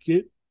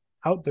 Get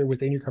out there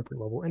within your comfort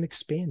level and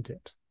expand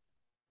it.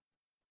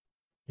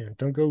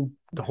 Don't go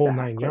the whole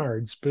 9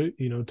 yards, but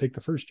take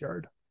the first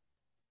yard.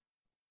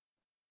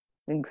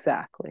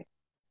 Exactly.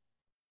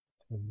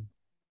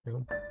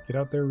 Get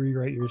out there,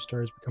 rewrite your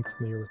stars, become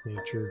familiar with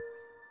nature,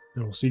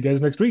 and we'll see you guys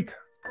next week.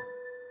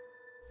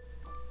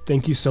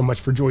 Thank you so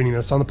much for joining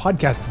us on the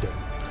podcast today.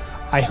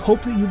 I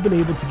hope that you've been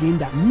able to gain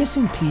that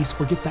missing piece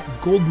or get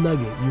that gold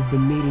nugget you've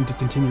been needing to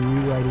continue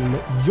rewriting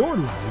your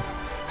life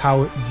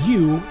how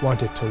you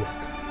want it to look.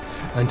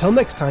 Until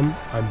next time,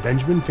 I'm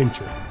Benjamin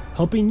Fincher,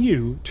 helping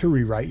you to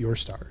rewrite your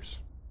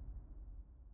stars.